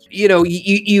 years.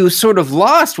 You sort of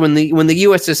lost when the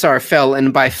USSR fell,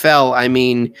 and by fell I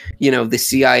mean the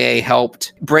CIA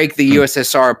helped break the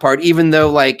USSR apart. Even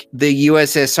though like the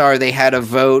USSR, they had a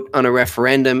vote on a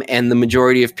referendum, and the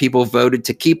majority of people voted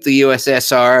to keep the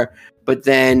USSR, but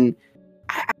then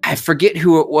I forget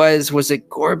who it was. Was it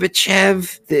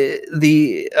Gorbachev? The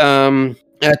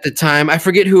at the time, I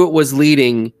forget who it was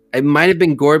leading. It might have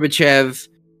been Gorbachev,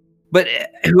 but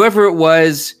whoever it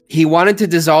was, he wanted to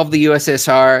dissolve the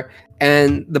USSR,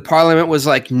 and the parliament was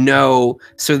like, no.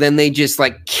 So then they just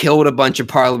like killed a bunch of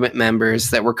parliament members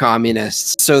that were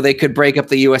communists so they could break up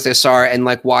the USSR and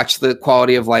like watch the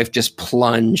quality of life just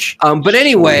plunge. But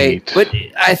anyway, Sweet. but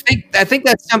I think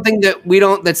that's something that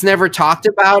that's never talked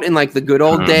about in like the good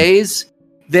old days,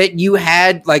 that you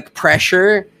had like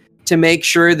pressure to make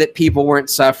sure that people weren't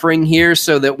suffering here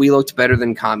so that we looked better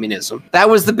than communism. That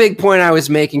was the big point I was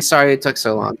making. Sorry it took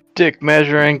so long. Dick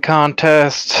measuring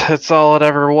contest. That's all it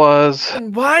ever was.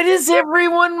 Why does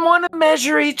everyone want to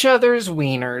measure each other's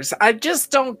wieners? I just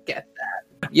don't get that.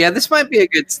 Yeah, this might be a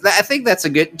good... I think that's a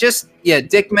good...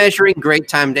 dick measuring, great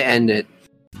time to end it.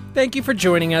 Thank you for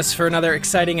joining us for another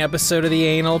exciting episode of the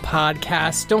Anal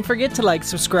Podcast. Don't forget to like,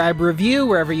 subscribe, review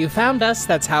wherever you found us.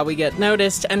 That's how we get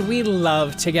noticed, and we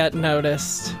love to get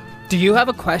noticed. Do you have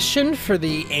a question for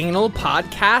the Anal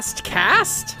Podcast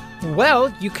cast?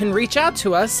 Well, you can reach out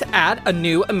to us at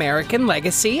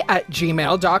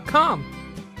anewamericanlegacy@gmail.com.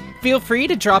 Feel free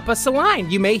to drop us a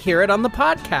line. You may hear it on the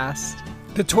podcast.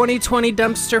 The 2020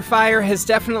 dumpster fire has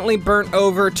definitely burnt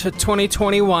over to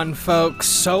 2021, folks.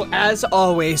 So as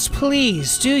always,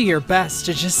 please do your best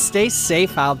to just stay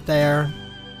safe out there.